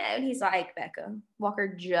 Let's, you know, and he's like, Becca,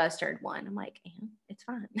 Walker just turned 1. I'm like, yeah, it's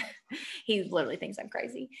fine. He literally thinks I'm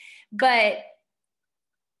crazy. But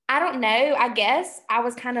I don't know. I guess I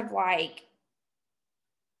was kind of like,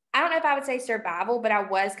 I don't know if I would say survival, but I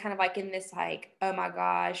was kind of like in this like, oh my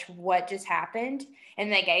gosh, what just happened?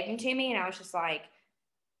 And they gave him to me, and I was just like,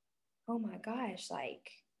 oh my gosh,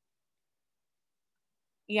 like,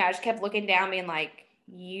 yeah, I just kept looking down being like,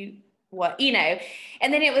 you, what, you know?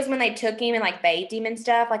 And then it was when they took him and like bathed him and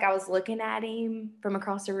stuff, like I was looking at him from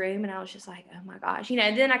across the room, and I was just like, oh my gosh, you know.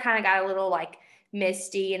 And then I kind of got a little like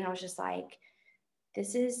misty, and I was just like,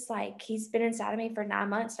 this is like, he's been inside of me for 9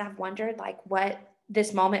 months, and I've wondered like what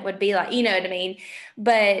this moment would be like, you know what I mean?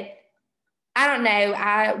 But I don't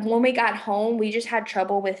know. When we got home, we just had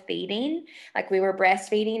trouble with feeding. Like, we were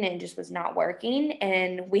breastfeeding and it just was not working.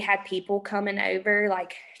 And we had people coming over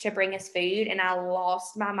like to bring us food, and I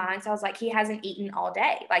lost my mind. So I was like, he hasn't eaten all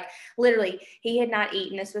day. Like, literally, he had not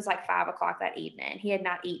eaten. This was like 5 o'clock that evening. He had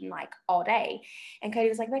not eaten like all day. And Cody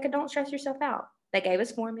was like, Becca, don't stress yourself out. They gave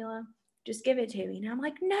us formula. Just give it to me. And I'm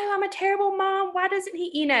like, no, I'm a terrible mom. Why doesn't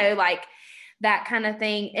he, you know, like that kind of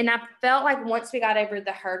thing. And I felt like once we got over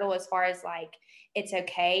the hurdle, as far as like, it's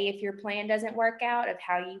okay if your plan doesn't work out of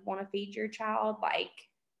how you want to feed your child, like,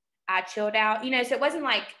 I chilled out, you know. So it wasn't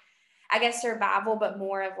like, I guess, survival, but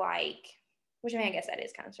more of like, which I mean, I guess that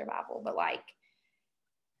is kind of survival, but like,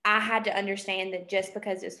 I had to understand that just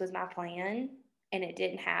because this was my plan and it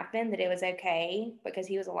didn't happen, that it was okay, because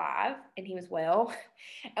he was alive and he was well,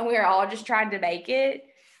 and we were all just trying to make it.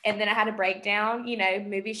 And then I had a breakdown, you know,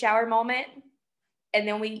 movie shower moment. And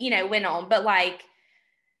then we, you know, went on. But like,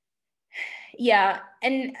 Yeah.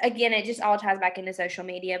 And again, it just all ties back into social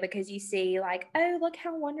media because you see like, oh, look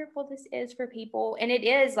how wonderful this is for people. And it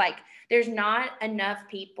is like, there's not enough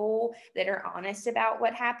people that are honest about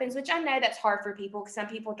what happens, which I know that's hard for people because some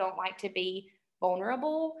people don't like to be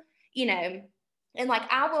vulnerable, you know, and like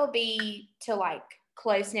I will be to like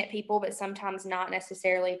close knit people, but sometimes not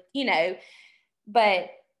necessarily, you know, but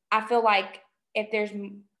I feel like if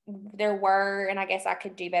there were, and I guess I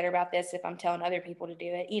could do better about this if I'm telling other people to do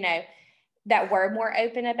it, you know, that were more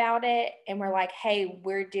open about it and we're like, hey,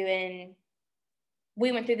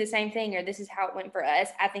 we went through the same thing, or this is how it went for us.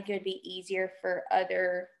 I think it would be easier for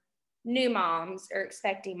other new moms or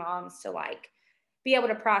expecting moms to like be able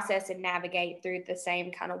to process and navigate through the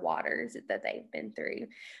same kind of waters that they've been through,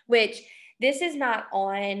 which this is not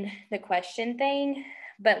on the question thing,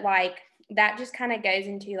 but like that just kind of goes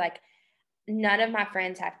into like, none of my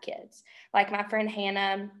friends have kids. Like my friend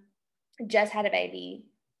Hannah just had a baby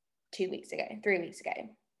 3 weeks ago,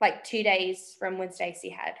 like 2 days from when Stacy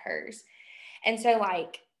had hers. And so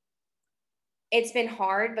like, it's been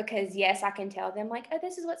hard because yes, I can tell them like, oh,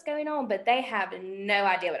 this is what's going on, but they have no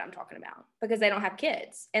idea what I'm talking about because they don't have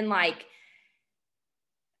kids. And like,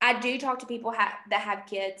 I do talk to people that have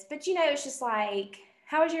kids, but you know, it's just like,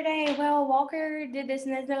 how was your day? Well, Walker did this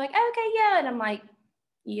and this. And they're like, oh, okay, yeah. And I'm like,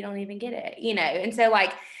 you don't even get it, you know? And so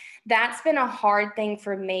like, that's been a hard thing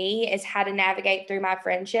for me is how to navigate through my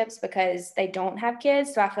friendships because they don't have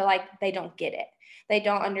kids. So I feel like they don't get it. They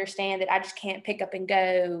don't understand that I just can't pick up and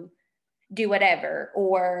go do whatever,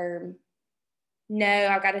 or no,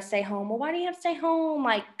 I've got to stay home. Well, why do you have to stay home?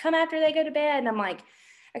 Like, come after they go to bed. And I'm like,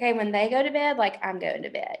 okay, when they go to bed, like I'm going to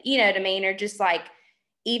bed, you know what I mean? Or just like,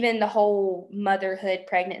 even the whole motherhood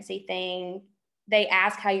pregnancy thing, they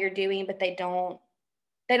ask how you're doing, but they don't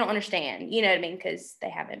understand, you know what I mean? Because they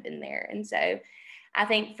haven't been there. And so I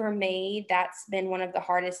think for me, that's been one of the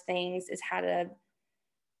hardest things is how to,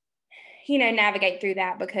 you know, navigate through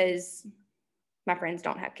that because my friends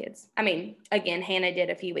don't have kids. I mean, again, Hannah did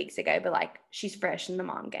a few weeks ago, but like she's fresh in the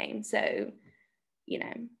mom game. So, you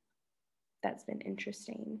know, that's been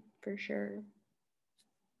interesting for sure.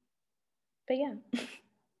 But yeah.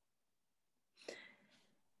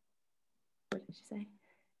 What did she say?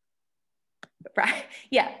 Right.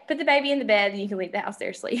 Yeah. Put the baby in the bed and you can leave the house there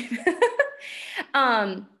asleep.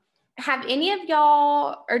 Have any of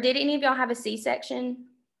y'all, or did any of y'all have a C-section?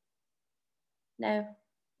 No.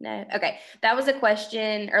 Okay. That was a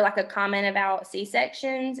question or like a comment about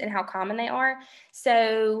C-sections and how common they are.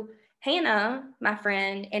 So Hannah, my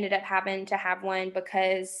friend, ended up having to have one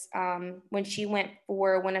because when she went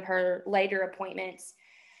for one of her later appointments,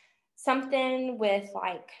 something with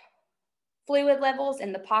like fluid levels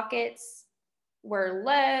in the pockets were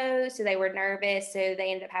low, so they were nervous, so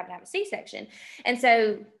they ended up having to have a C-section. And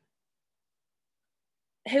so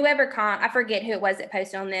whoever I forget who it was that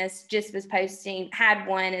posted on this, just was posting, had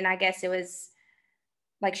one, and I guess it was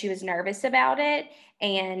like she was nervous about it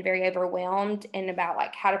and very overwhelmed and about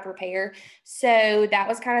like how to prepare. So that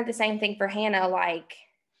was kind of the same thing for Hannah, like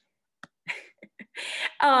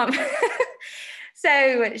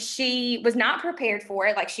so she was not prepared for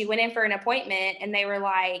it. Like she went in for an appointment and they were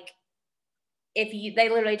like, they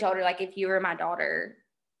literally told her, like, if you were my daughter,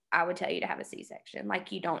 I would tell you to have a C-section.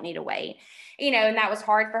 Like, you don't need to wait, you know, and that was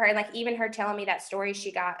hard for her. And like, even her telling me that story,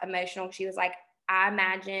 she got emotional. She was like, I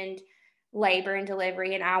imagined labor and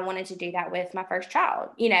delivery and I wanted to do that with my first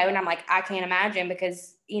child, you know? And I'm like, I can't imagine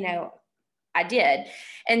because, you know, I did.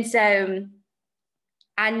 And so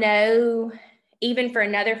I know even for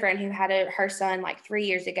another friend who had her son like 3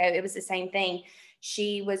 years ago, it was the same thing.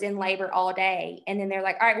 She was in labor all day. And then they're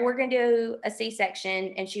like, all right, we're going to do a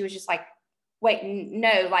C-section. And she was just like, wait,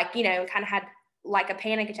 no, like, you know, kind of had like a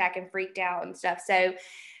panic attack and freaked out and stuff. So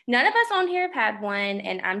none of us on here have had one.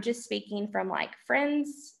 And I'm just speaking from like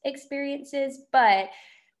friends' experiences. But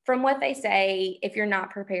from what they say, if you're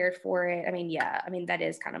not prepared for it, I mean, yeah, I mean, that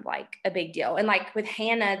is kind of like a big deal. And like with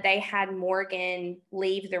Hannah, they had Morgan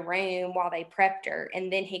leave the room while they prepped her.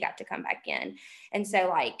 And then he got to come back in. And so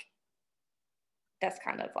like, that's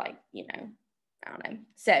kind of like, you know, I don't know.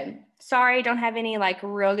 So sorry, don't have any like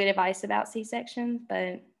real good advice about C-sections,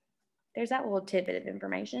 but there's that little tidbit of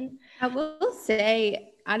information. I will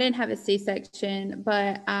say I didn't have a C-section,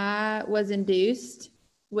 but I was induced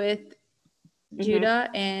with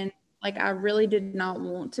Judah and like I really did not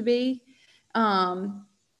want to be.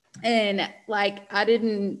 And like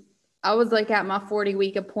I was like at my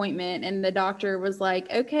 40-week appointment and the doctor was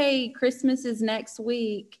like, okay, Christmas is next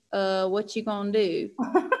week. What you gonna do?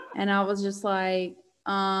 And I was just like,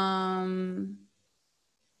 I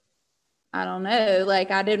don't know. Like,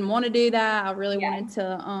 I didn't want to do that. I really wanted to,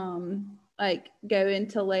 like go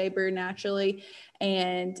into labor naturally,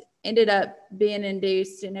 and ended up being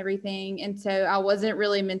induced and everything. And so I wasn't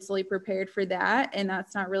really mentally prepared for that. And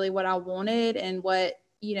that's not really what I wanted and what,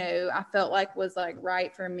 you know, I felt like was like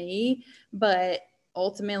right for me. But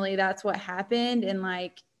ultimately that's what happened. And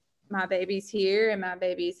like my baby's here and my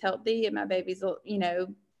baby's healthy and my baby's, you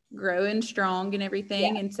know, growing strong and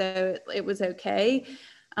everything. And so it was okay.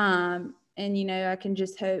 And, you know, I can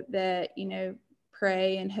just hope that, you know,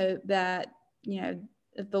 pray and hope that, you know,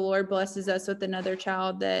 if the Lord blesses us with another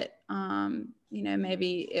child that, you know,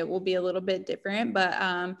 maybe it will be a little bit different, but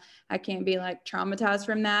I can't be like traumatized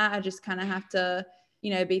from that. I just kind of have to,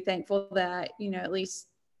 you know, be thankful that, you know, at least,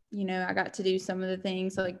 you know, I got to do some of the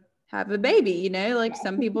things like have a baby, you know, like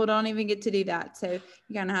some people don't even get to do that. So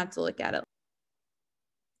you kind of have to look at it.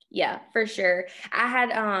 Yeah, for sure. I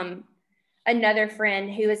had another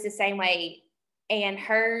friend who was the same way, and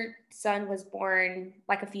her son was born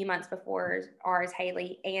like a few months before ours,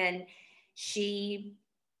 Haley, and she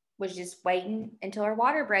was just waiting until her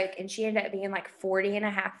water broke, and she ended up being like 40 and a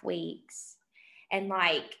half weeks. And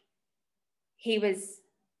like, he was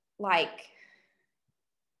like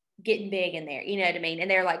getting big in there, you know what I mean?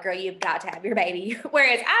 And they're like, girl, you've got to have your baby.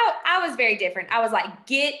 Whereas I was very different. I was like,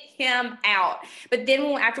 get him out. But then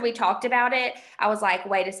after we talked about it, I was like,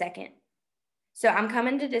 wait a second. So I'm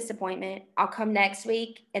coming to disappointment. I'll come next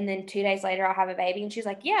week. And then 2 days later, I'll have a baby. And she's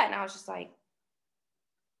like, yeah. And I was just like,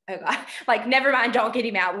 oh God, like, never mind. Don't get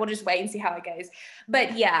him out. We'll just wait and see how it goes.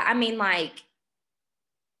 But yeah, I mean, like,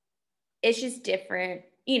 it's just different,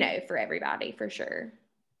 you know, for everybody, for sure.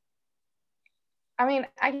 I mean,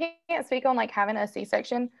 I can't speak on like having a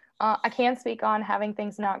C-section. I can speak on having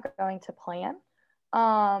things not going to plan.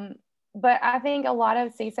 But I think a lot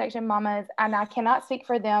of C-section mamas, and I cannot speak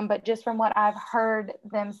for them, but just from what I've heard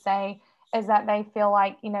them say, is that they feel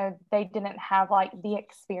like, you know, they didn't have like the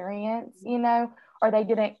experience, you know, or they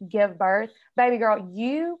didn't give birth. Baby girl,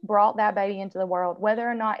 you brought that baby into the world. Whether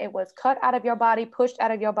or not it was cut out of your body, pushed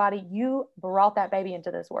out of your body, you brought that baby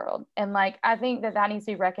into this world. And like, I think that needs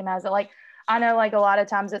to be recognized. That like, I know like a lot of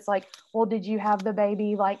times it's like, well, did you have the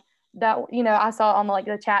baby like that? You know, I saw on like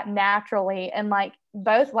the chat naturally, and like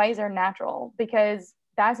both ways are natural because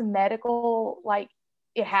that's medical. Like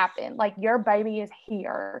it happened. Like your baby is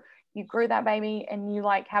here. You grew that baby and you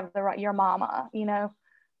like have the right, your mama, you know?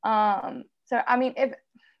 So, I mean, if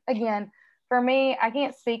again, for me, I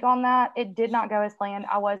can't speak on that. It did not go as planned.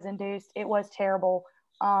 I was induced. It was terrible.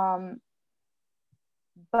 But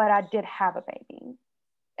I did have a baby.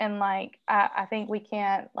 And like, I think we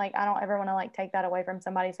can't, like, I don't ever want to like take that away from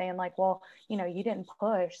somebody saying like, well, you know, you didn't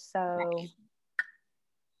push. So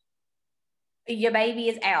your baby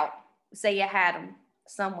is out. Say you had them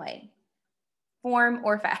some way, form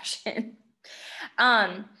or fashion.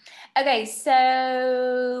 Okay,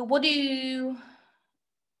 so we'll do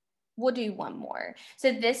one more.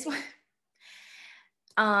 So this one,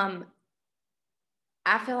 I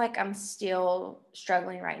feel like I'm still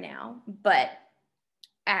struggling right now, but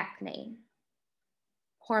acne,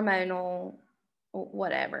 hormonal,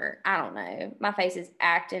 whatever. I don't know. My face is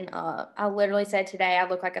acting up. I literally said today I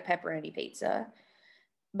look like a pepperoni pizza,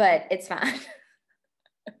 but it's fine.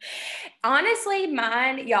 Honestly,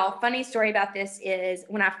 mine, y'all, funny story about this is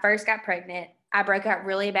when I first got pregnant, I broke out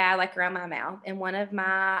really bad, like around my mouth. And one of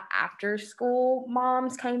my after school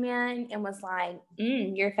moms came in and was like,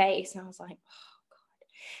 your face. And I was like, oh God.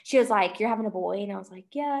 She was like, you're having a boy? And I was like,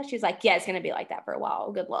 yeah. She was like, yeah, it's going to be like that for a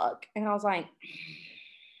while. Good luck. And I was like,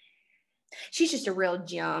 she's just a real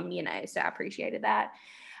gem, you know, so I appreciated that.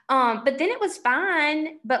 But then it was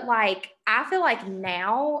fine. But like, I feel like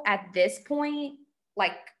now at this point,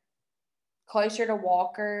 like closer to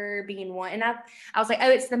Walker being one. And I was like, oh,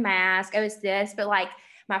 it's the mask. Oh, it's this. But like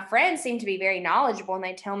my friends seem to be very knowledgeable and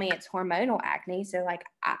they tell me it's hormonal acne. So like,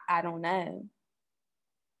 I don't know.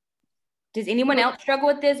 Does anyone else struggle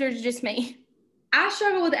with this or is it just me? I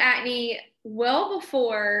struggle with acne well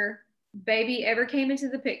before baby ever came into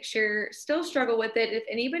the picture. Still struggle with it. If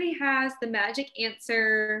anybody has the magic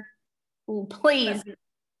answer, please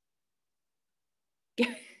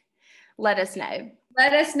let us know.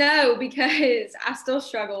 Let us know because I still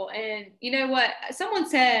struggle. And you know what? Someone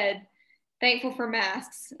said, thankful for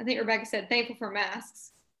masks. I think Rebecca said, thankful for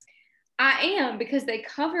masks. I am, because they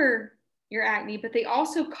cover your acne, but they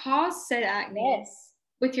also cause said acne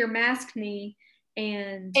with your maskne.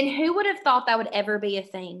 And who would have thought that would ever be a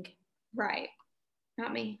thing? Right.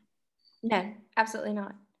 Not me. No, absolutely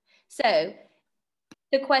not. So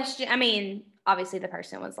the question, I mean, obviously the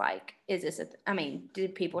person was like, is this,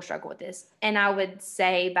 did people struggle with this? And I would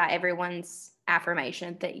say by everyone's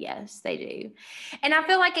affirmation that yes, they do. And I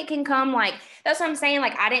feel like it can come like, that's what I'm saying.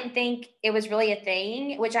 Like, I didn't think it was really a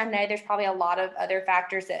thing, which I know there's probably a lot of other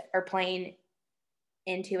factors that are playing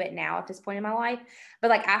into it now at this point in my life. But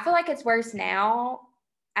like, I feel like it's worse now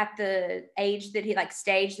at the age that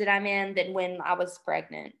stage that I'm in than when I was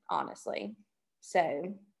pregnant, honestly.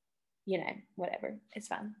 So, whatever. It's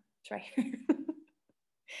fine. It's right.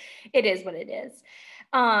 It is what it is.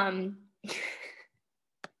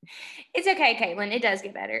 It's okay, Caitlin. It does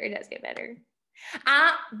get better. It does get better.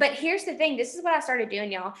 But here's the thing. This is what I started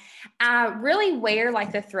doing, y'all. I really wear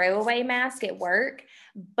like the throwaway mask at work,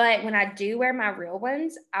 but when I do wear my real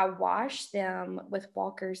ones, I wash them with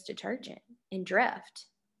Walker's detergent and Drift.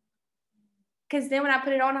 Because then when I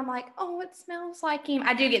put it on, I'm like, oh, it smells like him.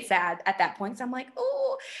 I do get sad at that point. So I'm like,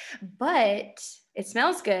 oh, but it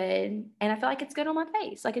smells good. And I feel like it's good on my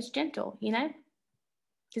face. Like, it's gentle, Because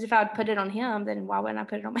if I would put it on him, then why wouldn't I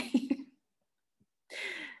put it on me?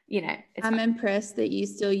 I'm impressed that you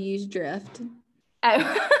still use Drift.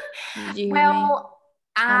 Oh, did you hear me?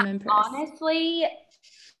 I'm impressed. Honestly,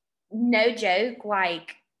 no joke.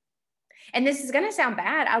 Like, and this is gonna sound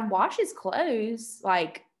bad, I wash his clothes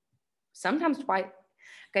like sometimes twice.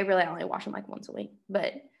 Okay, really, I only wash them like once a week.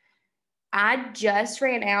 But I just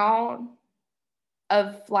ran out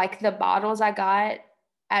of like the bottles I got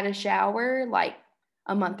at a shower like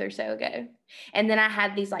a month or so ago, and then I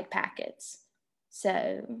had these like packets.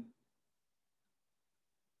 So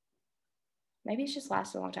maybe it's just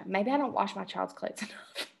lasted a long time. Maybe I don't wash my child's clothes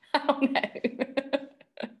enough. I don't know.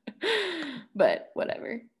 But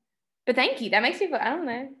whatever. But thank you. That makes me feel, I don't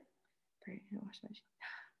know.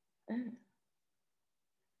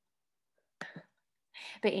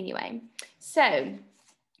 But anyway, so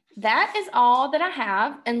that is all that I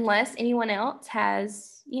have, unless anyone else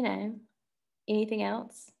has, anything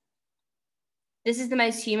else. This is the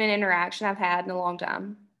most human interaction I've had in a long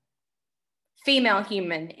time. Female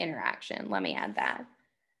human interaction. Let me add that.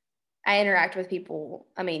 I interact with people,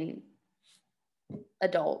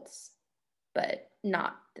 adults, but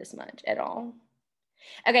not this much at all.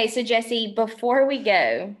 Okay, so Jessie, before we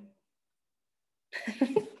go,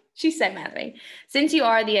 she's so mad at me. Since you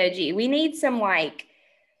are the OG, we need some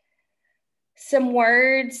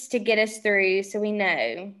words to get us through so we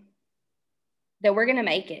know that we're going to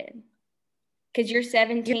make it. Because you're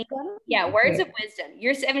 17. Yeah, words of wisdom.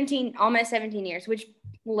 You're 17, almost 17 years, which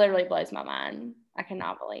literally blows my mind. I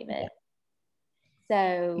cannot believe it.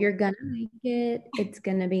 So you're going to make it. It's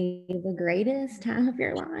going to be the greatest time of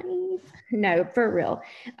your life. No, for real.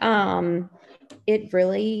 It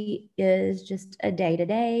really is just a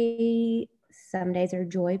day-to-day. Some days are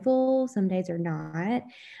joyful, some days are not.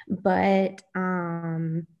 But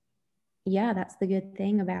yeah, that's the good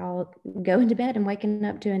thing about going to bed and waking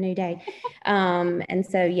up to a new day. And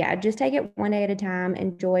so, yeah, just take it one day at a time.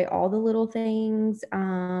 Enjoy all the little things.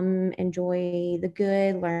 Enjoy the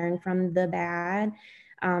good, learn from the bad,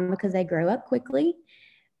 because they grow up quickly.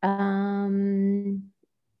 Yeah.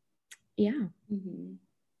 Mm-hmm.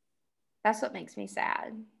 That's what makes me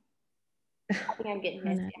sad. I think I'm getting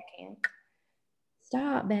messy. I can't.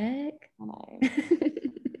 Stop, Beck. I know.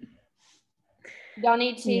 Y'all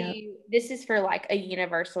need to, This is for like a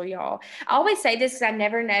universal, y'all. I always say this because I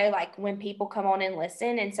never know like when people come on and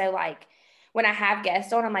listen. And so like when I have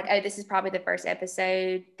guests on, I'm like, oh, this is probably the first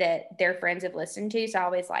episode that their friends have listened to. So I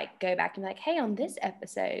always like go back and be like, hey, on this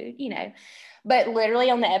episode, But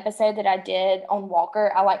literally on the episode that I did on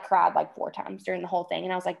Walker, I like cried like 4 times during the whole thing.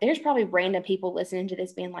 And I was like, there's probably random people listening to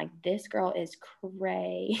this being like, this girl is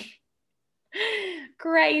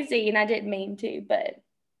crazy. And I didn't mean to, but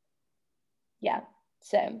yeah.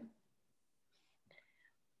 So.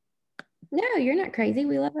 No, you're not crazy.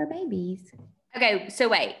 We love our babies. Okay. So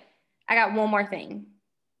wait, I got one more thing.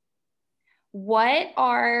 What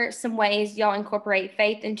are some ways y'all incorporate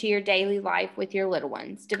faith into your daily life with your little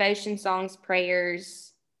ones? Devotion, songs,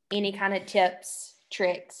 prayers, any kind of tips,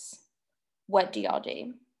 tricks? What do y'all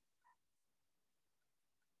do?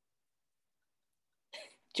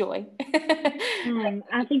 Joy.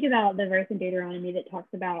 I think about the verse in Deuteronomy that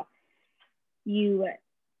talks about you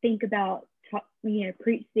think about,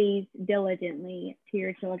 preach these diligently to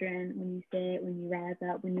your children when you sit, when you rise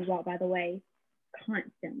up, when you walk by the way,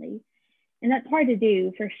 constantly. And that's hard to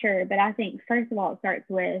do for sure. But I think, first of all, it starts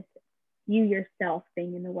with you yourself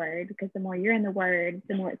being in the word, because the more you're in the word,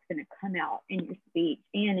 the more it's going to come out in your speech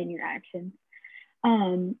and in your actions.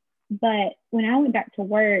 But when I went back to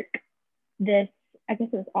work I guess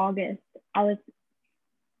it was August, I was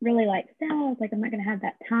really like sad. I was like, I'm not going to have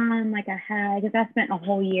that time like I had, because I spent a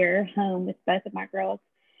whole year home with both of my girls.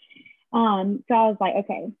 So I was like,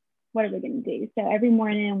 okay, what are we going to do? So every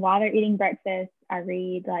morning while they're eating breakfast, I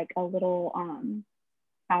read like a little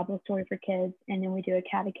Bible story for kids, and then we do a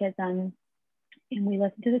catechism, and we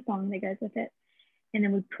listen to the song that goes with it, and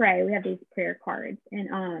then we pray. We have these prayer cards,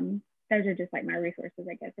 and those are just like my resources,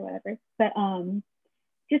 I guess, or whatever. But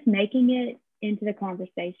just making it into the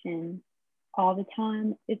conversation all the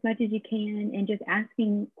time as much as you can, and just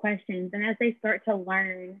asking questions. And as they start to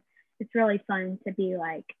learn, it's really fun to be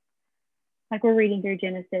like we're reading through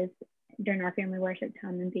Genesis during our family worship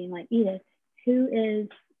time and being like, Edith, who is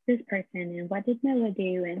this person and what did Noah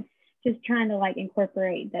do? And just trying to like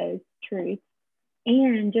incorporate those truths,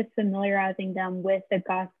 and just familiarizing them with the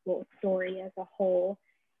gospel story as a whole,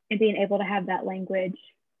 and being able to have that language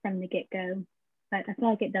from the get-go. But I feel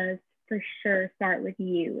like it does for sure start with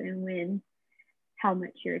you and how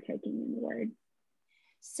much you're taking in the word.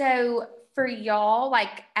 So for y'all,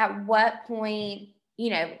 like at what point,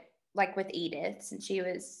 like with Edith, since she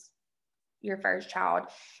was your first child,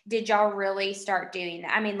 did y'all really start doing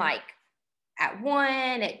that? I mean, like at 1,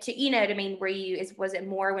 at 2, what I mean? Was it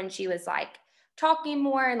more when she was like talking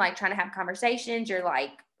more and like trying to have conversations, or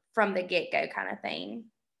like from the get-go kind of thing?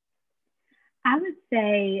 I would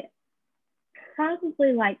say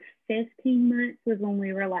probably like 15 months was when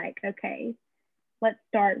we were like, okay, let's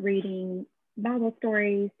start reading Bible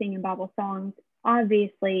stories, singing Bible songs.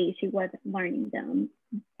 Obviously, she wasn't learning them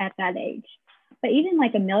at that age. But even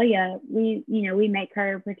like Amelia, we make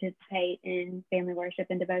her participate in family worship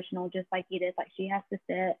and devotional just like Edith. Like she has to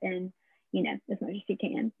sit and, as much as she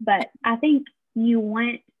can. But I think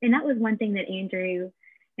and that was one thing that Andrew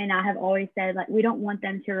and I have always said, like, we don't want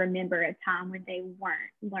them to remember a time when they weren't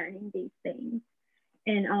learning these things.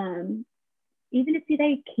 And even if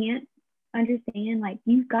they can't understand, like,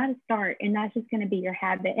 you've got to start, and that's just going to be your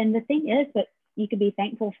habit. And the thing is, what you could be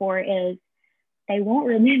thankful for is they won't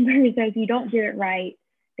remember. So if you don't do it right,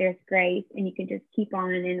 there's grace, and you can just keep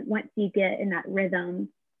on. And once you get in that rhythm,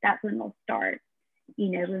 that's when they'll start,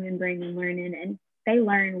 remembering and learning. And they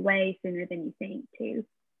learn way sooner than you think too.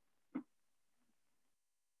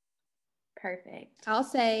 Perfect. I'll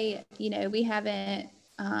say, we haven't,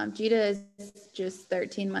 Judah is just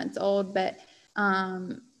 13 months old, but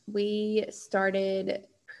we started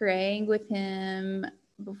praying with him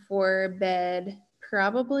before bed,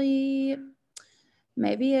 probably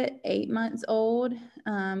maybe at 8 months old,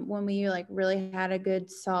 when we like really had a good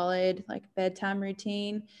solid like bedtime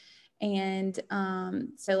routine. And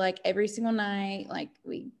so like every single night, like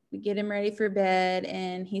we get him ready for bed,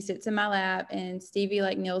 and he sits in my lap, and Stevie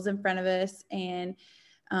like kneels in front of us, and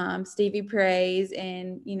Stevie prays,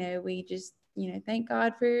 and we just thank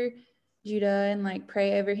God for Judah, and like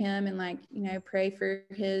pray over him, and like pray for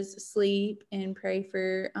his sleep, and pray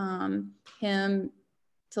for him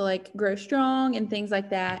to like grow strong and things like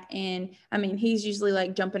that. And I mean, he's usually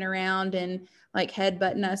like jumping around and like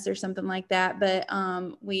headbutting us or something like that. But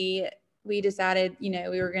we decided,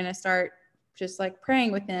 we were going to start just like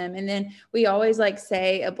praying with him. And then we always like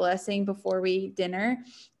say a blessing before we eat dinner.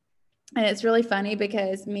 And it's really funny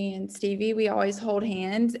because me and Stevie, we always hold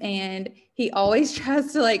hands, and he always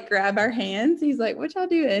tries to like grab our hands. He's like, what y'all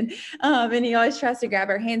doing? And he always tries to grab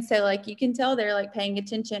our hands. So like, you can tell they're like paying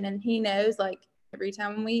attention, and he knows like every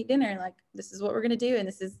time we eat dinner, like this is what we're going to do. And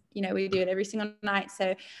this is, we do it every single night.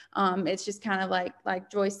 So it's just kind of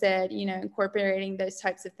like Joy said, incorporating those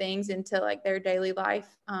types of things into like their daily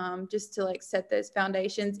life, just to like set those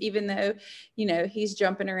foundations, even though, he's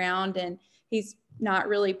jumping around and he's not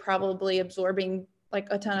really probably absorbing like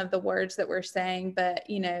a ton of the words that we're saying, but,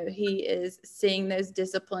 he is seeing those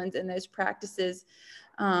disciplines and those practices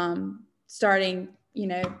starting,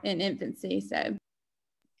 in infancy. So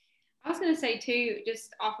I was going to say too,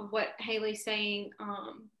 just off of what Haley's saying,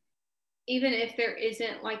 even if there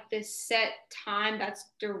isn't like this set time that's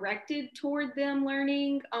directed toward them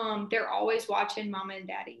learning, they're always watching mama and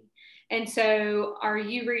daddy. And so are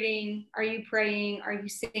you reading? Are you praying? Are you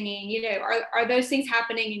singing? Are those things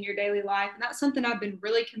happening in your daily life? And that's something I've been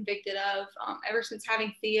really convicted of ever since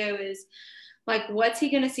having Theo, is like, what's he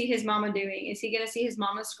going to see his mama doing? Is he going to see his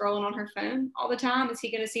mama scrolling on her phone all the time? Is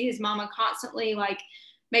he going to see his mama constantly like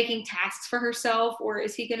making tasks for herself? Or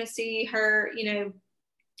is he going to see her,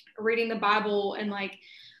 reading the Bible and like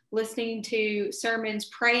listening to sermons,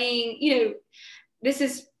 praying? This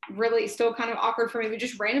is really still kind of awkward for me, but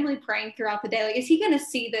just randomly praying throughout the day. Like, is he going to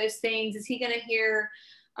see those things? Is he going to hear,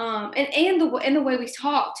 and the way we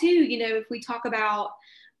talk too, if we talk about,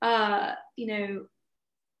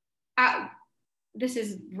 this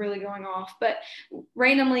is really going off, but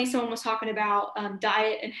randomly someone was talking about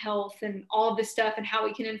diet and health and all of this stuff and how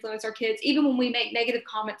we can influence our kids. Even when we make negative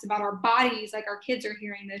comments about our bodies, like our kids are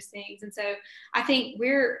hearing those things. And so I think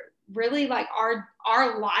we're really like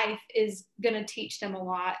our life is going to teach them a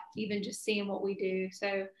lot, even just seeing what we do.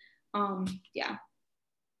 So yeah.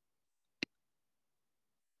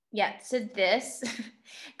 Yeah, so this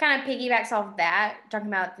kind of piggybacks off that, talking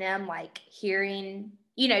about them like hearing,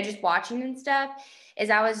 just watching and stuff, is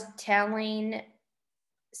I was telling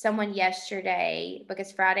someone yesterday,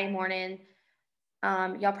 because Friday morning,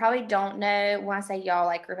 y'all probably don't know, when I say y'all,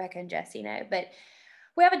 like Rebecca and Jesse know, but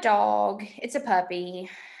we have a dog. It's a puppy.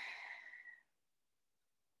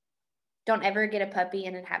 Don't ever get a puppy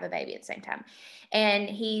and then have a baby at the same time. And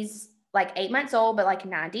he's like 8 months old, but like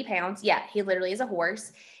 90 pounds. Yeah, he literally is a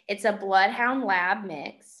horse. It's a bloodhound lab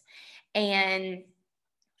mix. And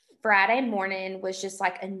Friday morning was just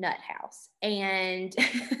like a nut house. And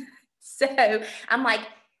so I'm like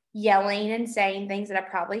yelling and saying things that I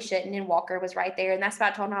probably shouldn't. And Walker was right there. And that's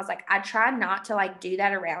what I told him. I was like, I try not to like do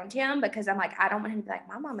that around him, because I'm like, I don't want him to be like,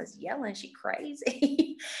 my mama's yelling. She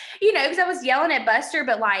crazy, because I was yelling at Buster,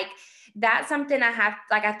 but like, that's something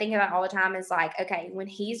I think about all the time, is like, okay, when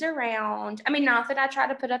he's around, I mean, not that I try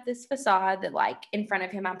to put up this facade that like in front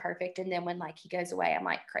of him, I'm perfect. And then when like he goes away, I'm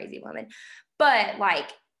like crazy woman, but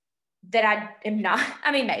like that I am not,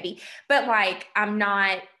 I mean, maybe, but like, I'm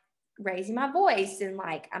not raising my voice and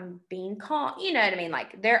like, I'm being calm, you know what I mean?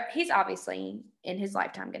 Like he's obviously in his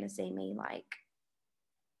lifetime going to see me like,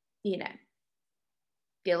 get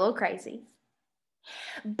a little crazy,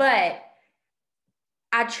 but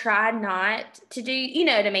I try not to do, you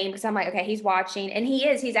know what I mean? Because I'm like, okay, he's watching, and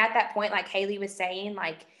he's at that point, like Haley was saying,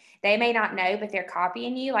 like they may not know, but they're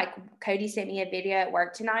copying you. Like Cody sent me a video at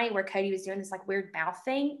work tonight where Cody was doing this like weird mouth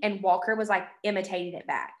thing, and Walker was like imitating it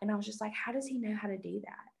back. And I was just like, how does he know how to do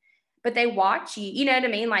that? But they watch you, you know what I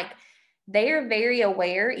mean? Like they are very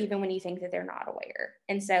aware, even when you think that they're not aware.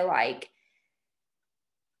 And so like,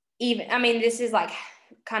 this is like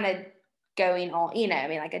kind of going on,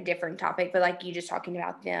 like a different topic, but like you just talking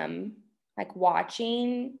about them like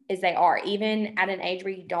watching, is they are, even at an age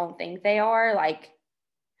where you don't think they are, like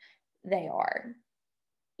they are,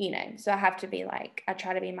 so I have to be like, I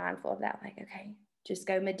try to be mindful of that, like, okay, just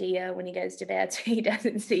go Medea when he goes to bed so he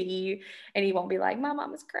doesn't see you and he won't be like, my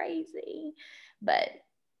mom is crazy. But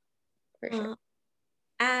for sure.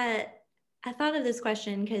 I thought of this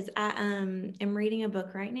question because I am reading a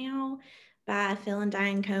book right now by Phil and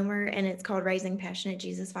Diane Comer, and it's called Raising Passionate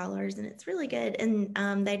Jesus Followers, and it's really good.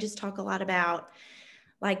 And they just talk a lot about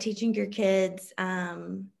like teaching your kids,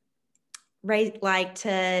 to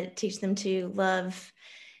teach them to love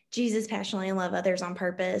Jesus passionately and love others on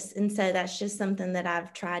purpose. And so that's just something that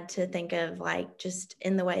I've tried to think of, like just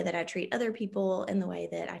in the way that I treat other people, in the way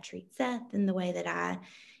that I treat Seth, in the way that I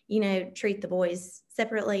treat the boys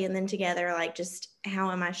separately and then together, like just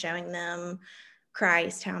how am I showing them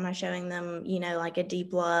Christ? How am I showing them, like a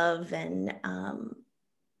deep love? And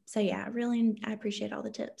so, yeah, I appreciate all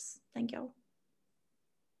the tips. Thank y'all.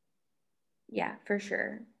 Yeah, for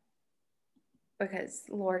sure. Because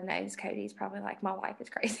Lord knows Cody's probably like, my wife is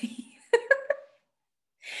crazy.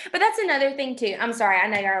 But that's another thing too. I'm sorry. I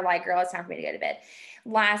know you're like, girl, it's time for me to go to bed.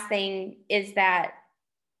 Last thing is that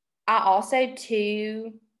I also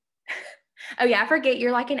too, oh yeah, I forget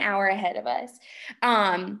you're like an hour ahead of us.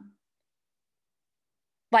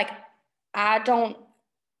 Like I don't,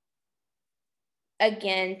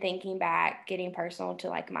 again, thinking back, getting personal to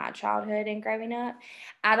like my childhood and growing up,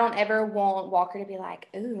 I don't ever want Walker to be like,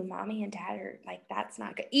 ooh, mommy and dad are like, that's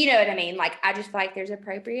not good. You know what I mean? Like, I just feel like there's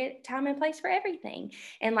appropriate time and place for everything.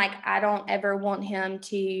 And like, I don't ever want him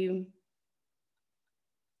to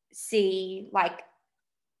see like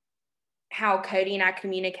how Cody and I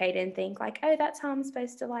communicate and think like, oh, that's how I'm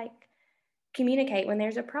supposed to like communicate when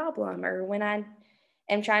there's a problem or when I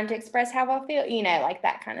am trying to express how I feel, like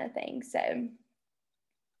that kind of thing. So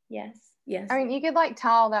yes. I mean, you could like tie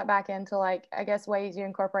all that back into like, I guess, ways you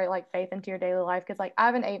incorporate like faith into your daily life. Cause like I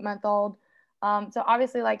have an 8-month-old. So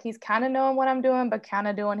obviously like he's kind of knowing what I'm doing, but kind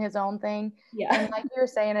of doing his own thing. Yeah. And like you were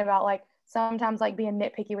saying about like sometimes like being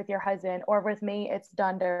nitpicky with your husband, or with me, it's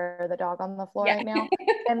Dunder, the dog on the floor right now.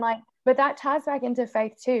 And like, but that ties back into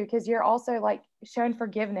faith too. Cause you're also like showing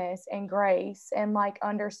forgiveness and grace and like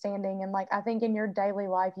understanding. And like, I think in your daily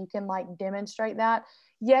life, you can like demonstrate that.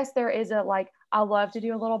 Yes, there is a like, I love to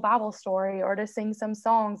do a little Bible story or to sing some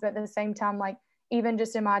songs, but at the same time, like even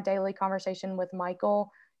just in my daily conversation with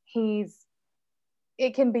Michael,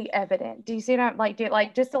 it can be evident. Do you see what I'm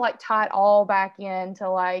like, just to like tie it all back into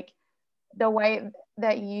like the way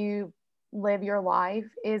that you live your life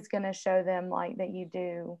is going to show them like that you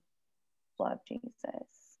do love Jesus.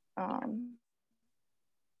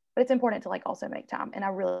 But it's important to like also make time. And I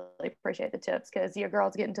really appreciate the tips, because your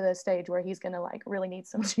girl's getting to the stage where he's going to like really need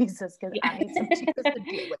some Jesus, because I need some Jesus to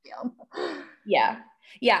deal with him. Yeah.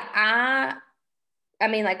 I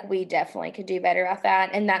mean, like, we definitely could do better at that.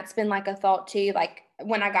 And that's been like a thought too, like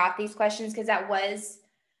when I got these questions, because that was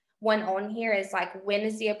one on here, is like, when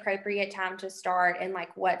is the appropriate time to start, and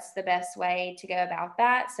like, what's the best way to go about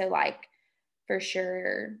that? So like, for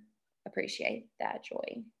sure, appreciate that,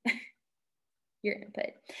 Joy, your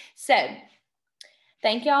input. So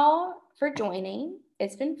thank y'all for joining.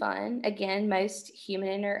 It's been fun. Again, most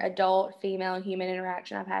adult female human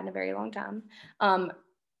interaction I've had in a very long time.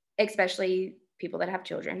 Especially people that have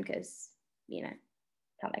children, because you know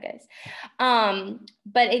how that goes.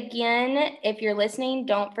 But again, if you're listening,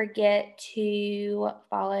 don't forget to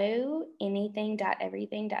follow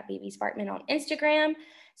anything.everything.bbsparkman on Instagram,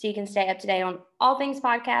 so you can stay up to date on all things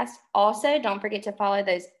podcast. Also, don't forget to follow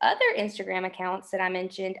those other Instagram accounts that I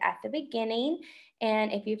mentioned at the beginning.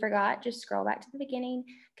 And if you forgot, just scroll back to the beginning,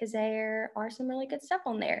 because there are some really good stuff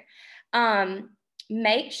on there.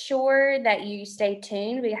 Make sure that you stay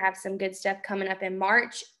tuned. We have some good stuff coming up in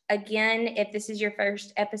March. Again, if this is your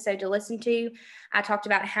first episode to listen to, I talked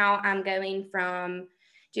about how I'm going from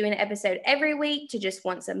doing an episode every week to just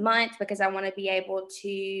once a month, because I want to be able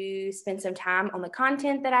to spend some time on the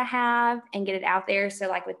content that I have and get it out there. So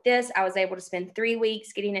like with this, I was able to spend 3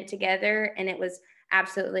 weeks getting it together, and it was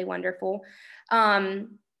absolutely wonderful.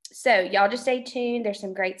 So y'all just stay tuned. There's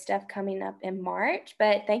some great stuff coming up in March,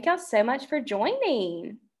 but thank y'all so much for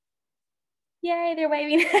joining. Yay, they're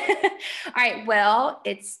waving. All right, well,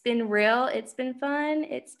 it's been real. It's been fun.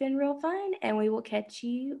 It's been real fun. And we will catch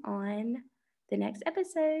you on the next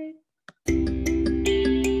episode.